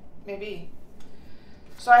 maybe.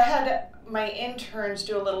 So I had my interns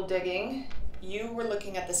do a little digging. You were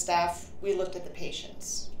looking at the staff, we looked at the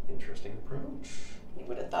patients. Interesting approach. You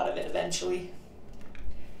would have thought of it eventually.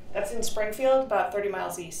 That's in Springfield, about 30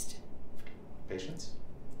 miles east. Patients?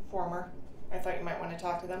 Former. I thought you might want to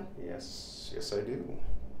talk to them. Yes, yes I do.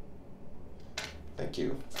 Thank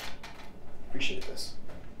you. Appreciate this.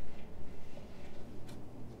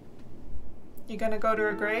 You gonna go to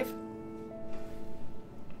her grave?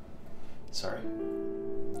 Sorry?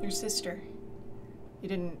 Your sister. You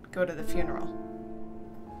didn't go to the funeral.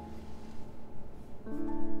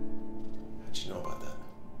 How'd you know about that?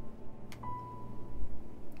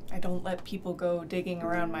 don't let people go digging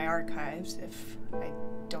around my archives if I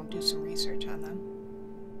don't do some research on them.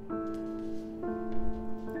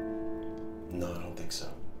 No, I don't think so.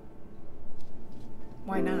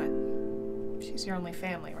 Why not? She's your only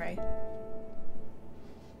family, right?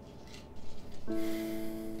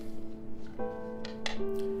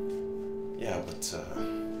 Yeah, but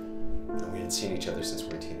no, we hadn't seen each other since we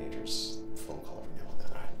were teenagers. Phone call every now and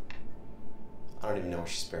then. I don't even know where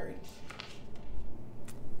she's buried.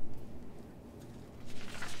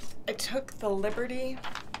 I took the liberty.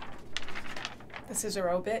 This is her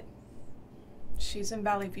obit. She's in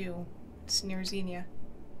Valley View. It's near Xenia.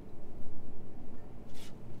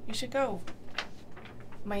 You should go.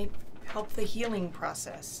 Might help the healing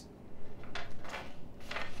process.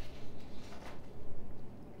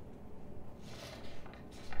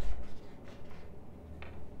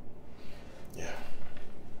 Yeah.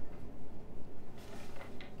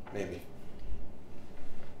 Maybe.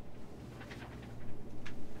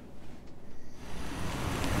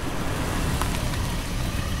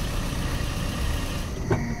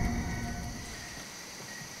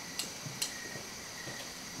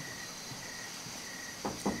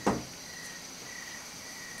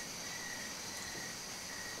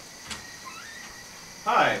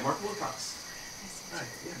 Hi, Mark Wilcox. Hi,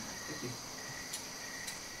 yeah, thank you.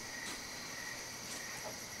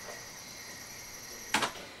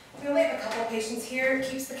 We only have a couple patients here. It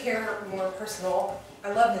keeps the care more personal.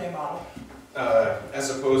 I love the new model. As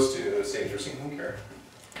opposed to, say, nursing home care?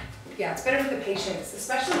 Yeah, it's better for the patients,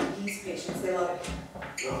 especially these patients. They love it.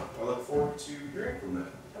 Oh, I look forward to hearing from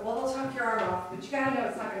them. Well, they'll talk your arm off, but you gotta know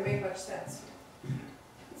it's not gonna make much sense.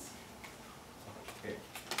 Okay.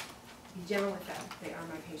 Be gentle with them. They are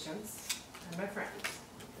my patients and my friends.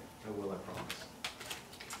 I will, I promise.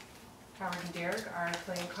 Howard and Derek are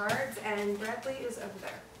playing cards, and Bradley is over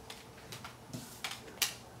there.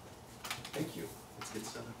 Thank you. Let's get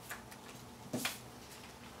started.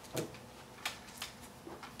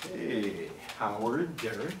 Hey, Howard,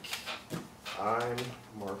 Derek. I'm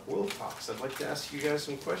Mark Wilcox. I'd like to ask you guys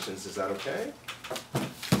some questions. Is that okay?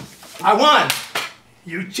 I won!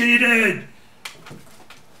 You cheated!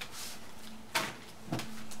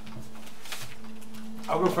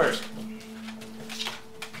 I'll go first.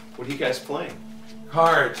 What are you guys playing?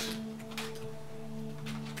 Cards.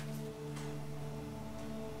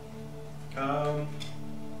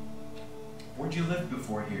 Where'd you live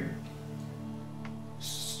before here?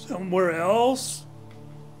 Somewhere else?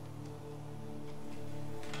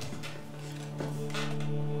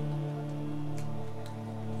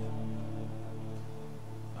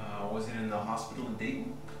 Was it in the hospital in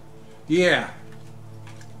Dayton? Yeah.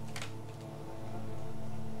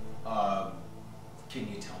 Can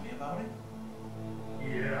you tell me about it?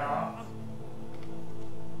 Yeah.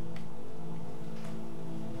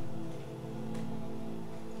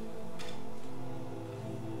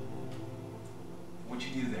 What'd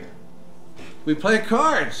you do there? We play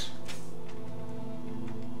cards.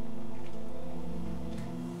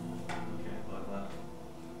 Okay, well,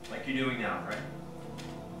 like you're doing now, right?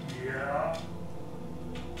 Yeah.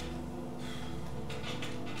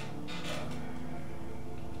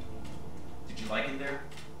 Did you like it there?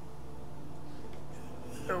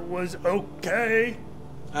 It was okay.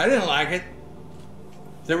 I didn't like it.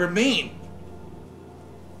 They were mean.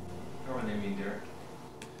 How were they mean, Derek?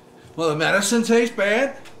 Well, the medicine tastes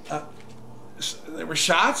bad. There were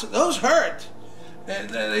shots. Those hurt. And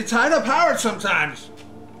they tied up Howard sometimes.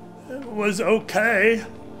 It was okay. Did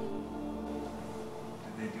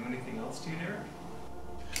they do anything else to you, Derek?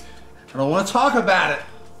 I don't want to talk about it.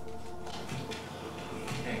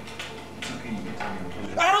 Hey, it's okay, you can tell me.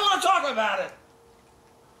 I don't want to talk about it.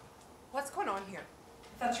 What's going on here?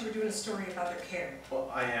 I thought you were doing a story about their care.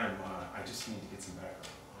 Well, I am. I just need to get some background.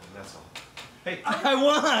 That's all. Hey, I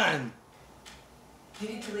won! You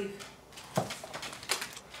need to leave.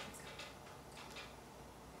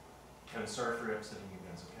 I'm sorry for upsetting you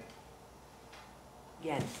guys, okay?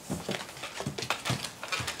 Again.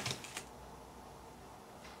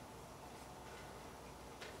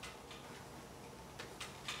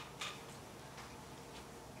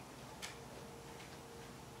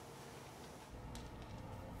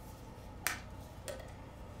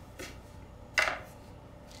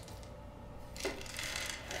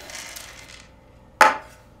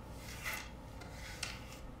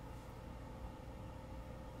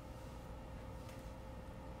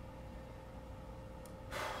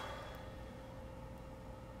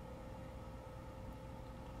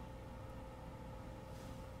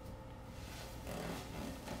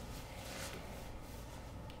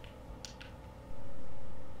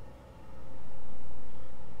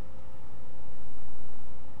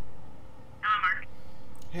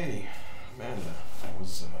 Hey, Amanda. I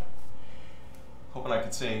was hoping I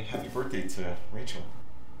could say happy birthday to Rachel.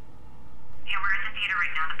 Yeah, we're in the theater right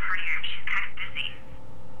now, the party room. She's kind of busy.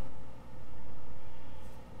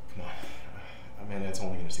 Come on. Amanda, it's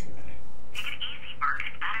only gonna take a minute. Take it easy, Mark.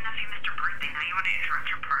 It's bad enough you missed her birthday. Now you want to interrupt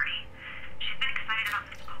her party. She's been excited about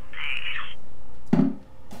this all day.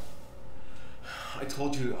 I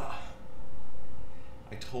told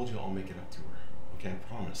you I'll make it up to her. Okay, I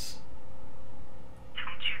promise.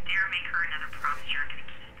 Don't you dare make her another promise you're going to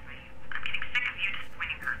keep. I'm getting sick of you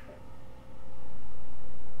disappointing her.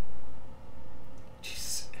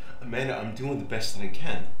 Jesus, Amanda, I'm doing the best that I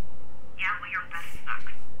can. Yeah, well, your best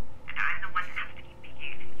sucks. And I'm the one that has to keep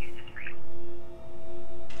making excuses for you.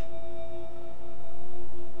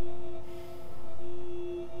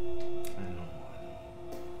 I know.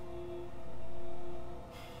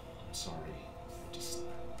 I'm sorry.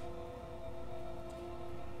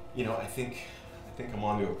 I think I'm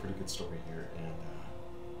onto a pretty good story here, and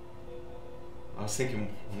I was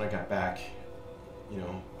thinking when I got back,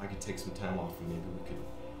 I could take some time off and maybe we could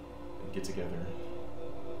get together.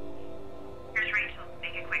 Here's Rachel.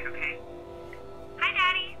 Make it quick, okay? Hi,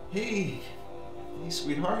 Daddy. Hey,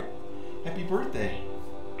 sweetheart. Happy birthday.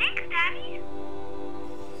 Thanks, Daddy.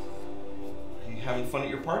 Are you having fun at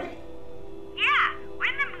your party? Yeah, we're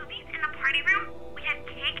in the movies in the party room. We had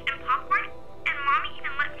cake and popcorn, and Mommy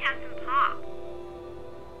even let me have some pop.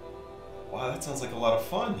 Wow, that sounds like a lot of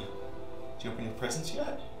fun. Did you open your presents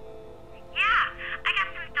yet? Yeah, I got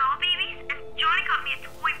some doll babies, and Johnny got me a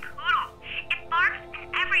toy poodle. It barks and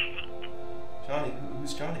everything. Johnny?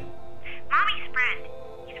 Who's Johnny? Mommy's friend.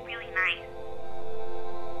 He's really nice.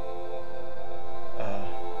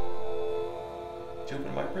 Did you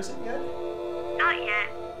open my present yet? Not yet.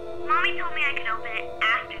 Mommy told me I could open it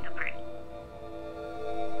after the party.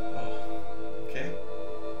 Oh, okay.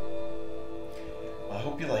 I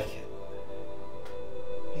hope you like it.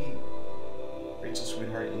 Hey, Rachel,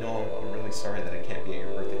 sweetheart, I'm really sorry that I can't be at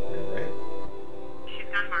your birthday party, right? She's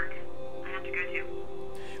gone, Mark. I have to go too.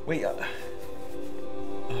 Wait,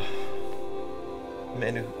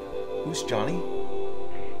 Amanda, who's Johnny?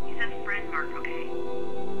 He's a friend, Mark, okay?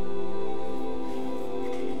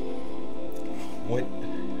 What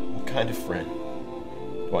kind of friend?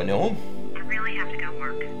 Do I know him? I really have to go,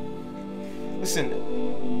 Mark. Listen,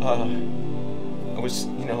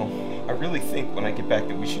 I really think when I get back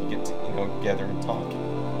that we should get together and talk.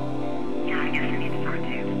 Yeah, I guess I need to talk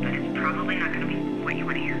too, but it's probably not going to be what you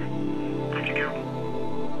want to hear. I have to go.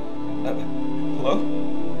 Hello?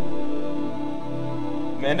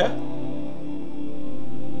 Amanda?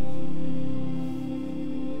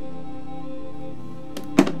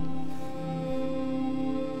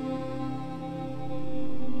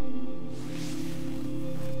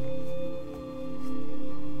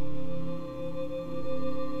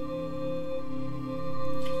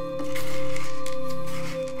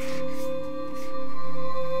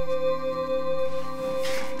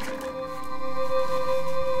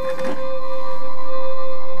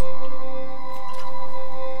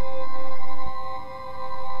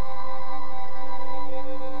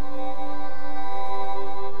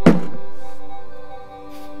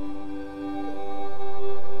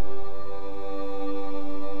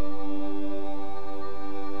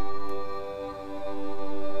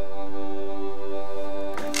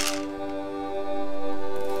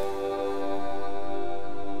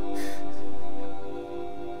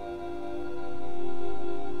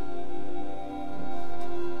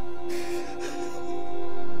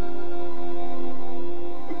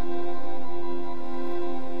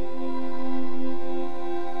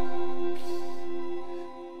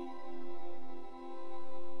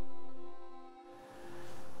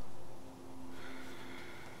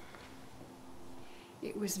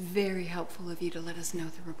 It was very helpful of you to let us know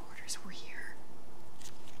the reporters were here.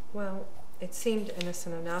 Well, it seemed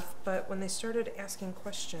innocent enough, but when they started asking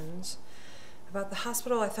questions about the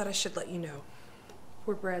hospital, I thought I should let you know.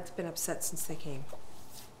 Poor Brad's been upset since they came.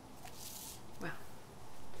 Well,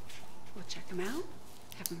 we'll check him out,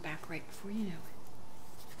 have him back right before you know it.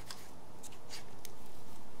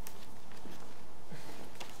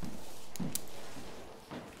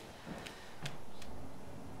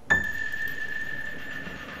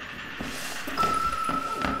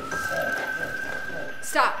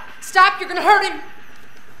 Stop! Stop! You're gonna hurt him!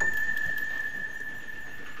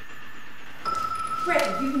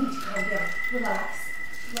 Brad, you need to calm down. Relax.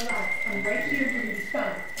 Relax. I'm right here. You're gonna be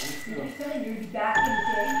fine. You're gonna be fine. You're gonna be back in the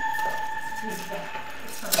day. You're gonna be back.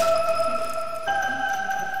 It's fine.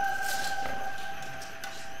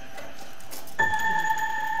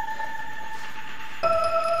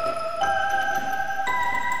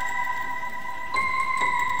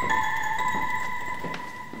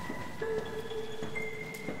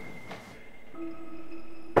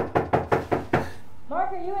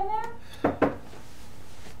 Mark, are you in there?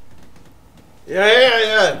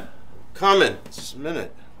 Yeah. Coming. Just a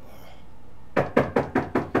minute.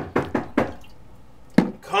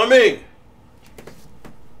 Coming!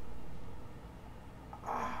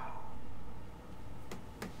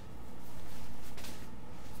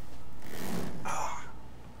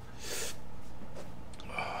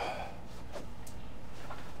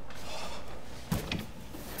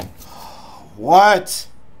 What?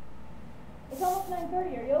 It's almost 9:30.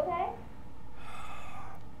 Are you okay?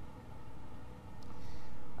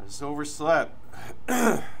 I just overslept.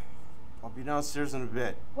 I'll be downstairs in a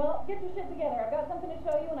bit. Well, get your shit together. I've got something to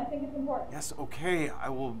show you, and I think it's important. Yes, okay. I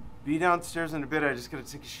will be downstairs in a bit. I just gotta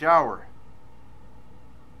take a shower.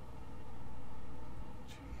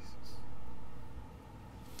 Jesus.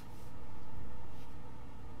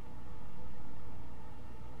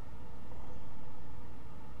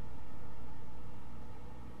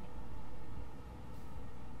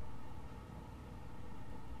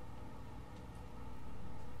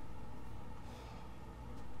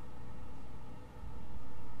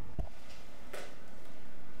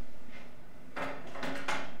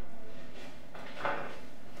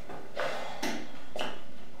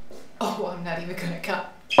 Oh, I'm not even gonna come.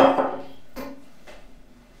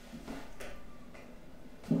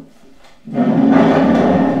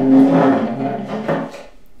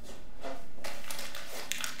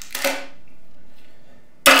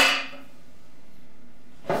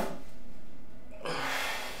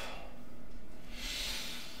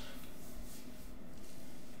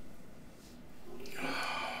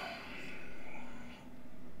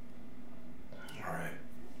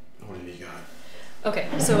 Okay,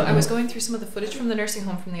 so I was going through some of the footage from the nursing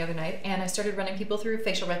home from the other night, and I started running people through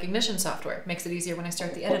facial recognition software. Makes it easier when I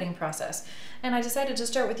start the editing process. And I decided to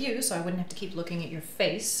start with you so I wouldn't have to keep looking at your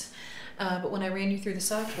face. But when I ran you through the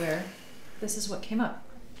software, this is what came up.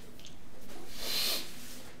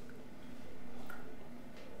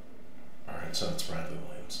 Alright, so it's Bradley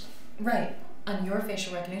Williams. Right, on your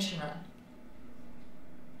facial recognition run.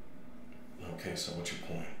 Okay, so what's your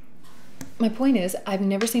point? My point is, I've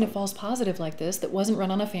never seen a false positive like this that wasn't run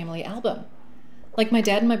on a family album. Like my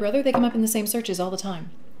dad and my brother, they come up in the same searches all the time.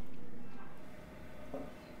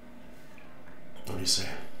 What are you saying?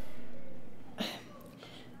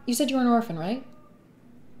 You said you were an orphan, right?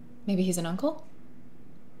 Maybe he's an uncle?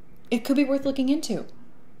 It could be worth looking into.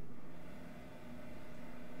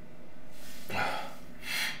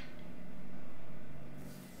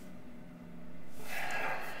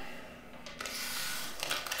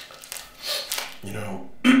 You know,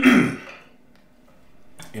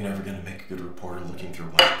 you're never going to make a good reporter looking through a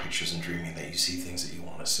bunch of pictures and dreaming that you see things that you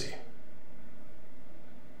want to see.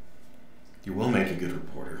 You will make a good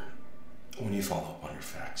reporter when you follow up on your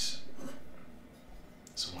facts.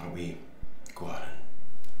 So why don't we go out and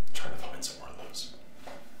try to find some more of those?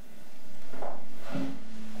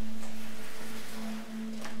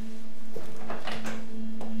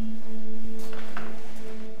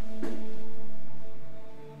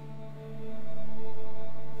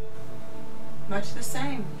 Much the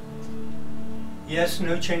same. Yes,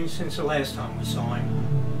 no change since the last time we saw him.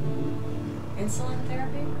 Insulin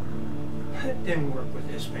therapy? It didn't work with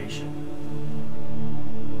this patient.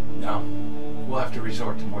 No. We'll have to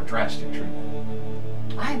resort to more drastic treatment.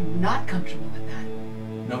 I'm not comfortable with that.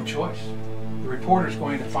 No choice. The reporter's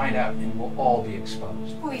going to find out and we'll all be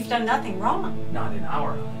exposed. Well, we've done nothing wrong. Not in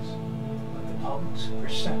our eyes, but the public's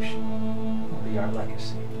perception will be our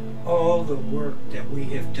legacy. All the work that we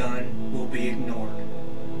have done will be ignored.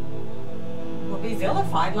 We'll be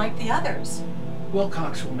vilified like the others.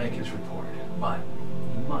 Wilcox will make his report, but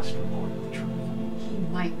he must report the truth. He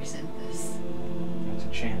might resent this. That's a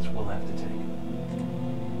chance we'll have to take.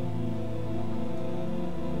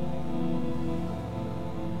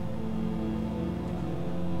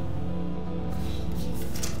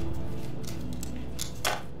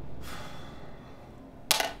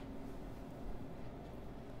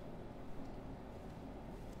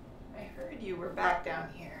 You were back down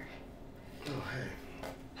here. Oh, hey.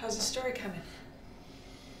 How's the story coming?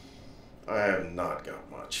 I have not got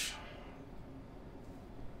much.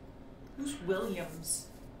 Who's Williams?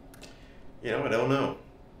 You know, I don't know.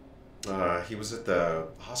 He was at the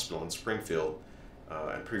hospital in Springfield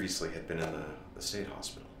and previously had been in the state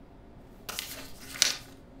hospital.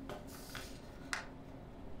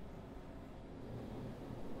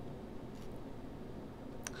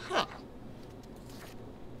 Huh.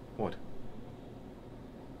 What?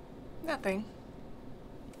 Nothing.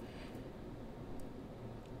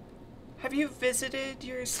 Have you visited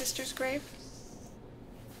your sister's grave?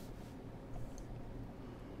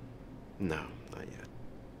 No, not yet.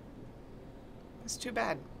 It's too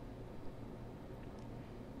bad.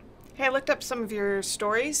 Hey, I looked up some of your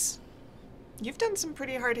stories. You've done some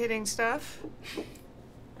pretty hard-hitting stuff.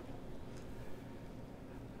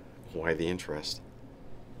 Why the interest?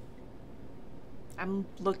 I'm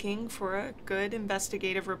looking for a good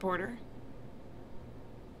investigative reporter.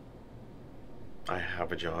 I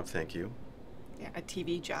have a job, thank you. Yeah, a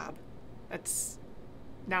TV job. That's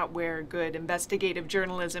not where good investigative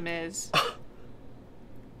journalism is.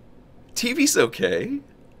 TV's okay.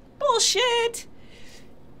 Bullshit!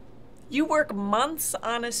 You work months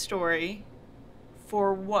on a story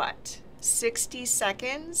for what? 60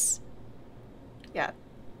 seconds? Yeah.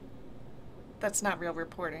 That's not real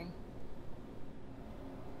reporting.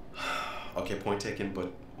 Okay, point taken,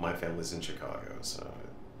 but my family's in Chicago, so...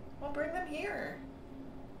 Well, bring them here.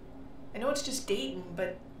 I know it's just Dayton,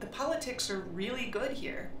 but the politics are really good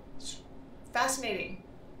here. It's fascinating.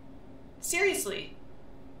 Seriously.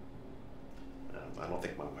 I don't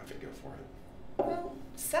think my wife would go for it. Well,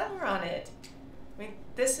 sell her on it. I mean,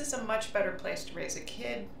 this is a much better place to raise a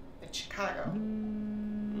kid than Chicago.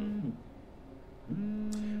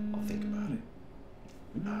 I'll think about it.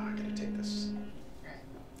 I gotta take this.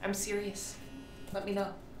 I'm serious. Let me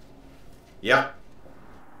know. Yeah.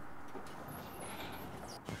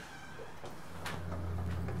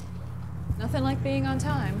 Nothing like being on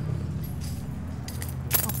time.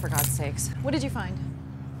 Oh, for God's sakes. What did you find?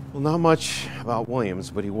 Well, not much about Williams,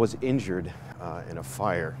 but he was injured in a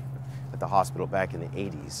fire at the hospital back in the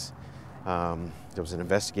 80s. There was an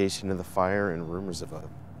investigation into the fire and rumors of a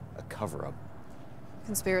cover-up.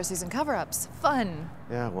 Conspiracies and cover-ups. Fun.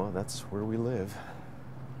 Yeah, well, that's where we live.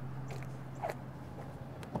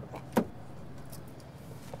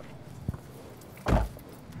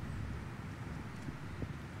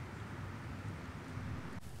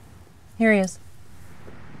 Here he is.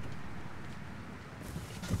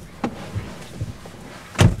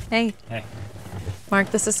 Hey. Hey.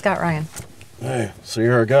 Mark, this is Scott Ryan. Hey, so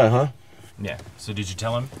you're our guy, huh? Yeah, so did you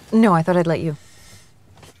tell him? No, I thought I'd let you.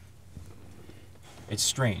 It's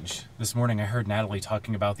strange. This morning I heard Natalie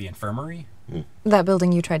talking about the infirmary. That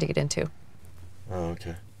building you tried to get into. Oh,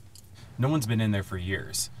 okay. No one's been in there for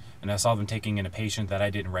years, and I saw them taking in a patient that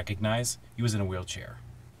I didn't recognize. He was in a wheelchair.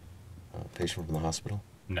 Patient from the hospital?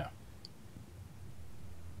 No.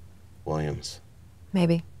 Williams.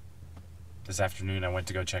 Maybe. This afternoon I went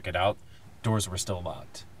to go check it out. Doors were still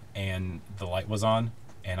locked, and the light was on,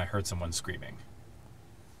 and I heard someone screaming.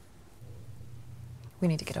 We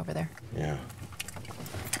need to get over there. Yeah.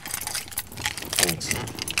 Thanks.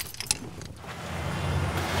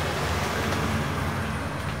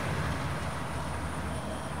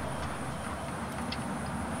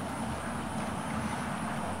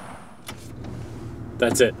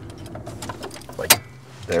 That's it. Like,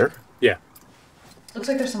 there? Yeah. Looks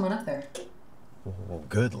like there's someone up there. Well,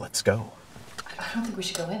 good, let's go. I don't think we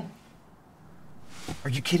should go in. Are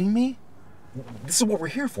you kidding me? This is what we're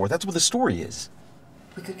here for. That's what the story is.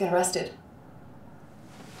 We could get arrested.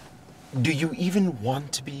 Do you even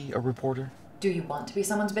want to be a reporter? Do you want to be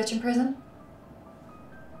someone's bitch in prison?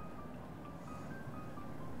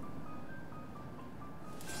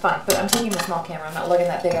 Fine, but I'm taking the small camera. I'm not lugging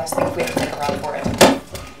that big ass thing if we have to take around for it.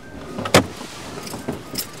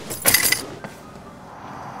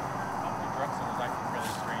 Drexel was acting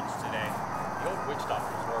really strange today. The old witch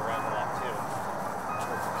doctors were around a lot too.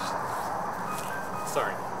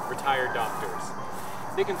 Sorry, retired doctors.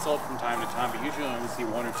 They consult from time to time, but usually I only see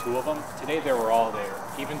one or two of them. Today they were all there,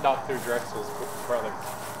 even Dr. Drexel's brother.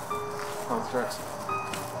 Oh, Drexel.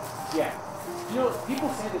 Yeah. You know, people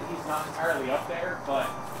say that he's not entirely up there, but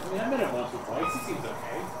I mean, I met him once or twice. He seems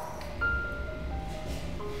okay.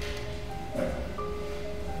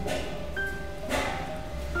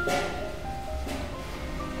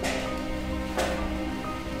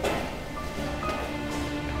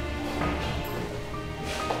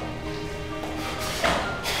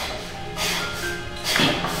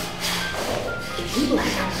 If you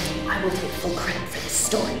black out, I will take full credit for this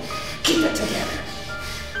story. Keep it together.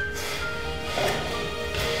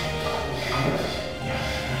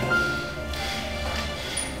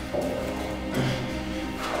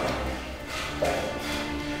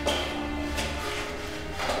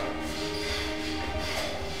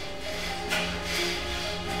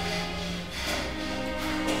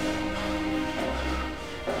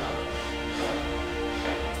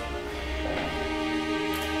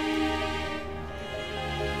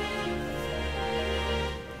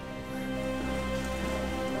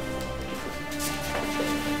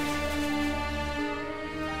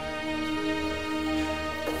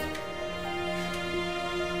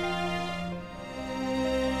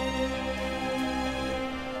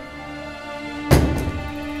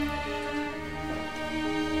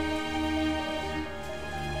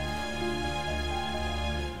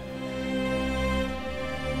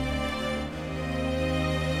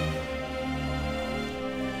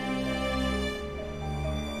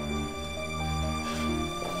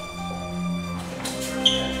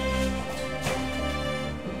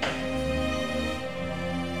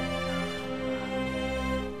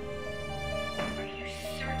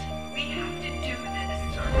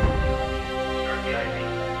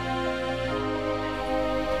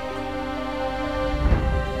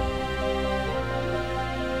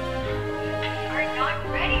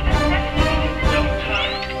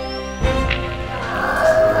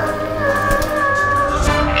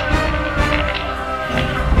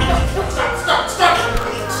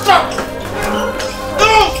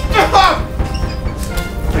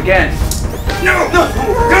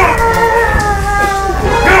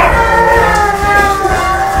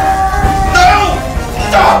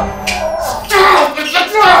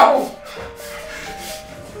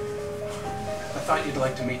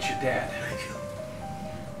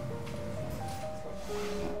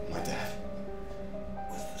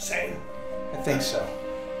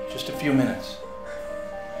 Just a few minutes.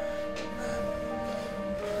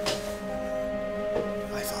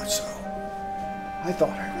 I thought so. I thought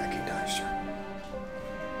I recognized her.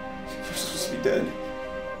 You're supposed to be dead.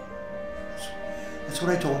 That's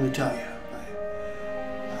what I told him to tell you.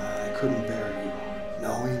 I couldn't bear you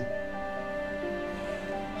knowing.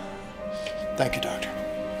 Thank you, Doctor.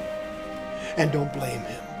 And don't blame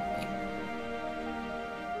him.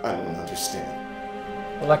 I don't understand.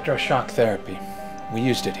 Electroshock therapy. We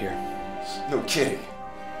used it here. No kidding.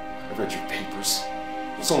 I read your papers.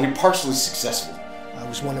 It was only partially successful. I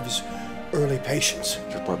was one of his early patients.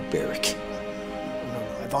 You're barbaric. No,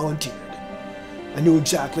 I volunteered. I knew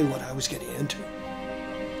exactly what I was getting into.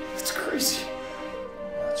 That's crazy.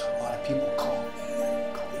 That's what a lot of people call me.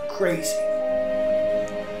 They call me crazy.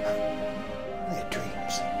 I had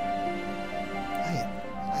dreams.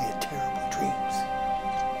 I had terrible dreams.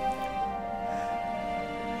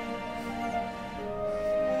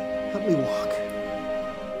 Help me walk.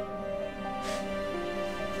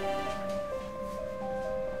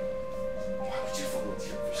 Why would you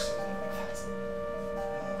volunteer for something like that?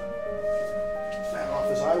 Bad off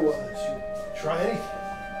as I was, you try anything.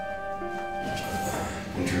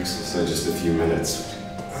 When Drexel said just a few minutes.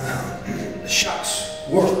 The shots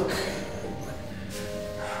work.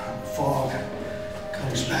 The fog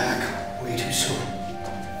comes back way too soon.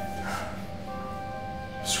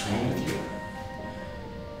 What's wrong with you?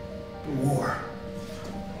 War.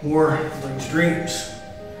 War brings dreams.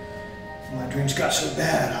 My dreams got so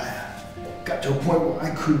bad, I got to a point where I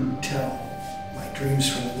couldn't tell my dreams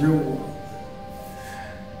from the real world.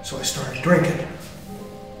 So I started drinking.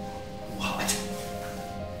 A lot.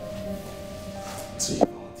 So you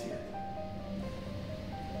volunteered?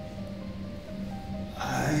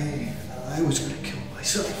 I was going to kill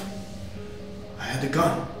myself. I had the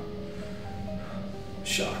gun.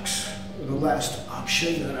 Shocks were the last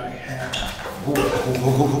option that I had.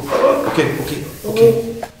 Whoa. Okay.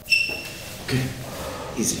 Okay.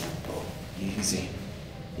 Easy. Easy.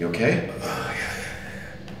 You okay? Yeah.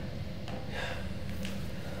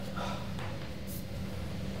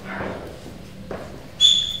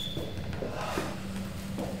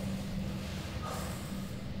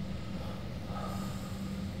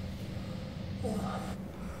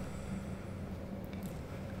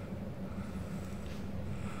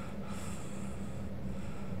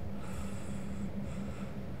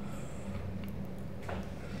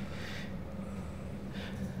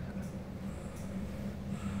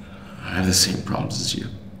 I have the same problems as you.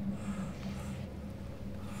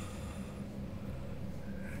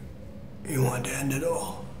 You want to end it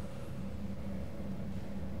all?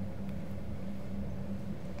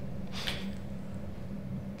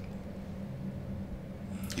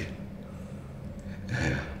 Yeah.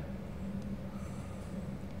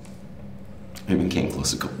 I even came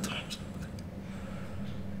close a couple times.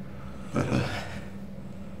 But,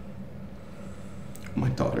 my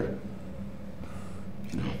daughter,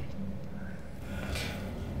 you know.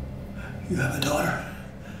 You have a daughter?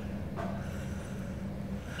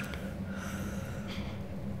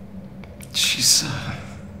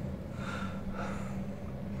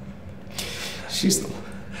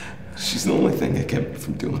 She's the only thing that kept me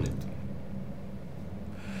from doing it.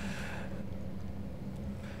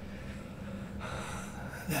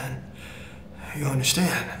 Then you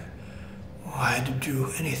understand why I had to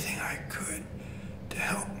do anything I could to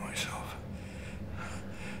help myself.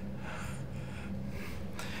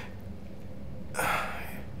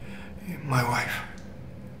 My wife,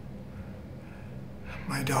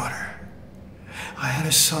 my daughter. I had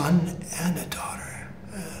a son and a daughter.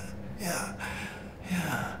 Yeah.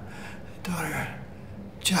 Daughter,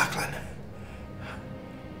 Jacqueline.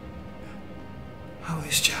 How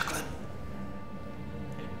is Jacqueline?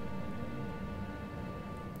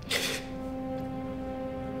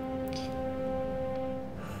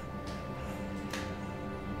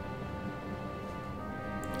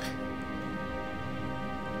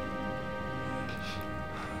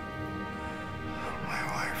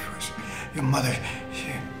 Your mother,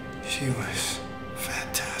 she was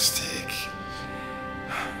fantastic.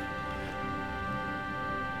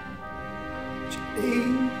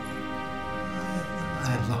 Jenny,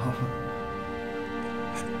 I love her.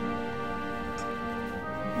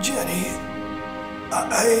 Jenny, I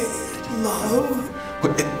love.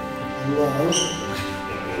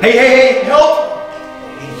 Hey, help!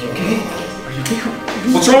 Are you okay? Are you okay?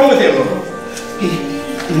 What's wrong with him?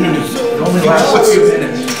 It only lasts a few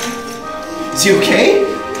minutes. Is he okay?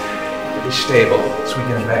 He'll be stable, so we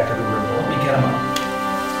get him back to the room. Let me get him up.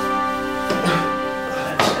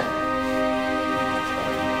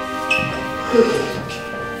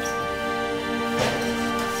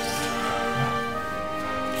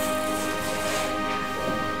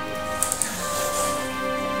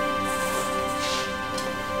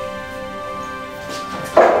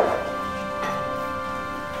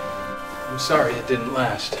 sorry it didn't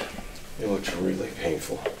last. It looked really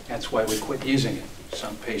painful. That's why we quit using it.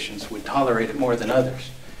 Some patients would tolerate it more than others.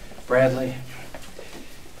 Bradley,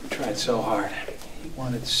 he tried so hard. He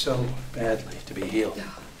wanted so badly to be healed.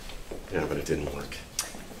 Yeah, but it didn't work.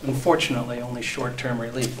 Unfortunately, only short-term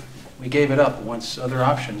relief. We gave it up once other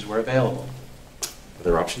options were available.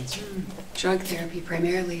 Other options? Drug therapy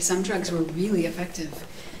primarily. Some drugs were really effective.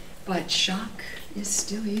 But shock is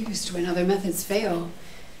still used when other methods fail,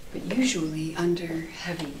 but usually under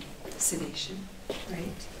heavy sedation,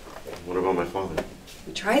 right? What about my father?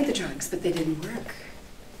 We tried the drugs, but they didn't work.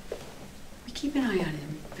 We keep an eye on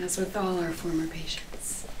him, as with all our former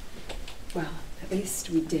patients. Well, at least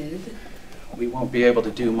we did. We won't be able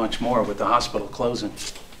to do much more with the hospital closing.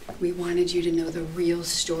 We wanted you to know the real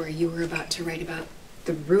story you were about to write about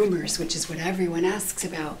the rumors, which is what everyone asks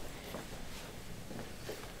about.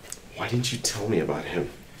 Why didn't you tell me about him?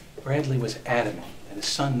 Bradley was adamant that his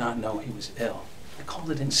son not know he was ill. I called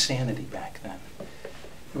it insanity back then.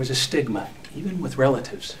 There was a stigma, even with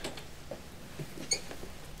relatives.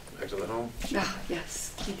 Back to the home? Ah,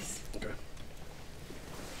 yes, please. Okay.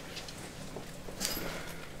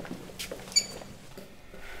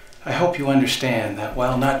 I hope you understand that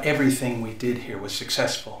while not everything we did here was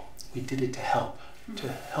successful, we did it to help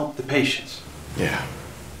the patients. Yeah,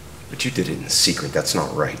 but you did it in secret. That's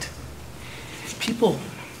not right. People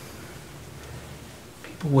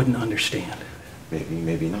wouldn't understand. Maybe,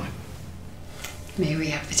 maybe not. May we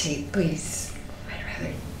have the tape, please? I'd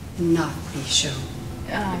rather not be shown.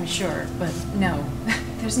 I'm sure, but no.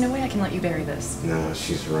 There's no way I can let you bury this. No,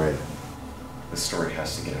 she's right. The story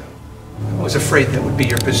has to get out. I was afraid that would be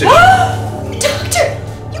your position. Doctor!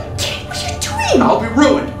 You can't! What are you doing? I'll be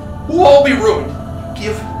ruined. We'll all be ruined.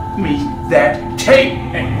 Give me that tape!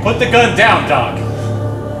 Hey, put the gun down, Doc.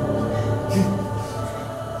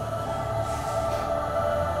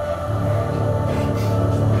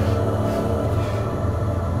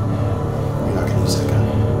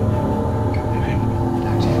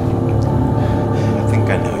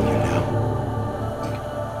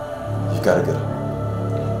 Gotta go.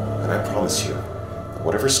 And I promise you that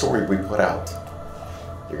whatever story we put out,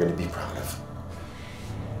 you're gonna be proud of.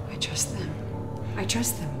 I trust them. I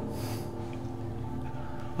trust them.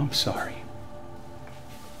 I'm sorry.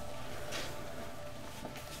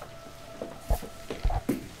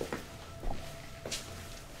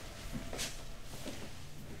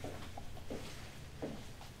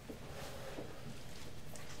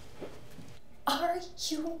 Are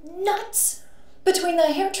you nuts? Between the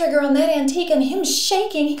hair trigger on that antique and him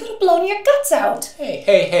shaking, he could have blown your guts out.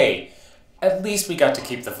 Hey. At least we got to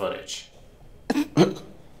keep the footage.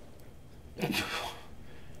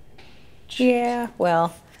 Yeah,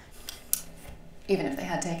 well. Even if they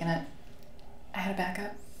had taken it, I had a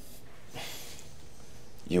backup.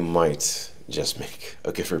 You might just make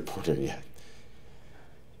a good reporter yet.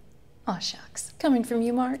 Aw, shucks. Coming from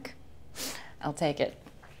you, Mark. I'll take it.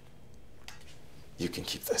 You can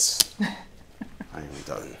keep this. I am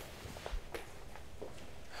done.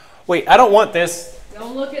 Wait, I don't want this.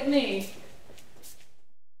 Don't look at me.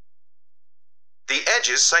 The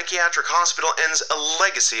Edges Psychiatric Hospital ends a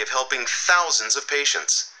legacy of helping thousands of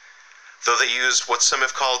patients. Though they used what some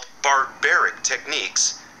have called barbaric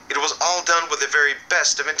techniques, it was all done with the very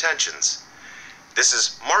best of intentions. This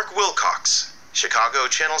is Mark Wilcox, Chicago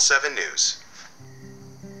Channel 7 News.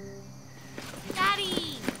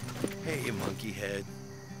 Daddy! Hey, monkey head.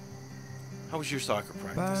 How was your soccer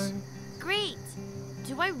practice? Great!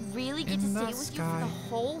 Do I really get to stay with you for the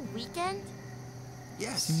whole weekend?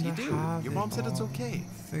 Yes, you do. Your mom said it's okay.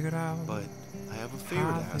 But I have a favor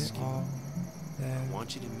to ask you. I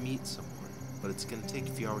want you to meet someone, but it's gonna take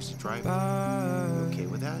a few hours to drive there. You okay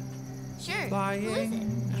with that? Sure. Who is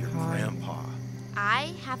it? Your grandpa.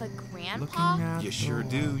 I have a grandpa? You sure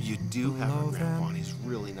do. You do have a grandpa, and he's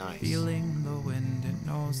really nice. Feeling the wind, it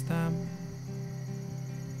knows them.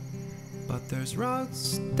 But there's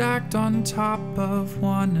rugs stacked on top of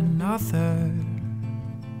one another,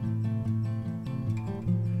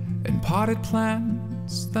 and potted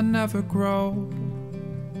plants that never grow.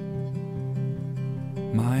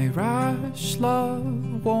 My rash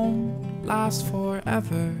love won't last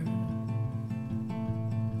forever,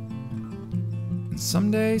 and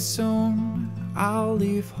someday soon I'll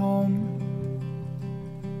leave home.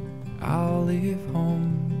 I'll leave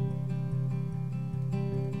home.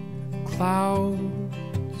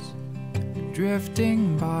 Clouds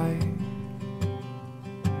drifting by,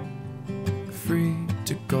 free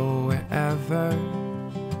to go wherever,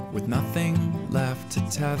 with nothing left to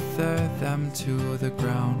tether them to the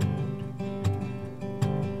ground.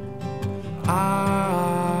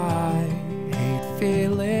 I hate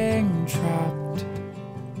feeling trapped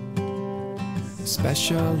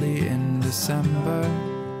especially in December,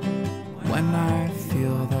 when I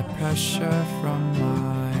feel that pressure from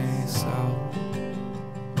myself.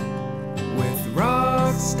 With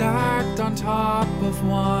rugs stacked on top of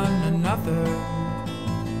one another,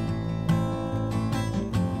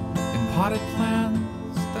 and potted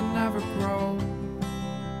plants that never grow.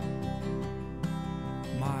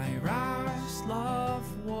 My rash love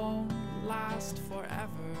won't last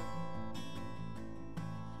forever.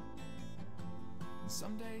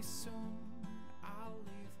 Someday soon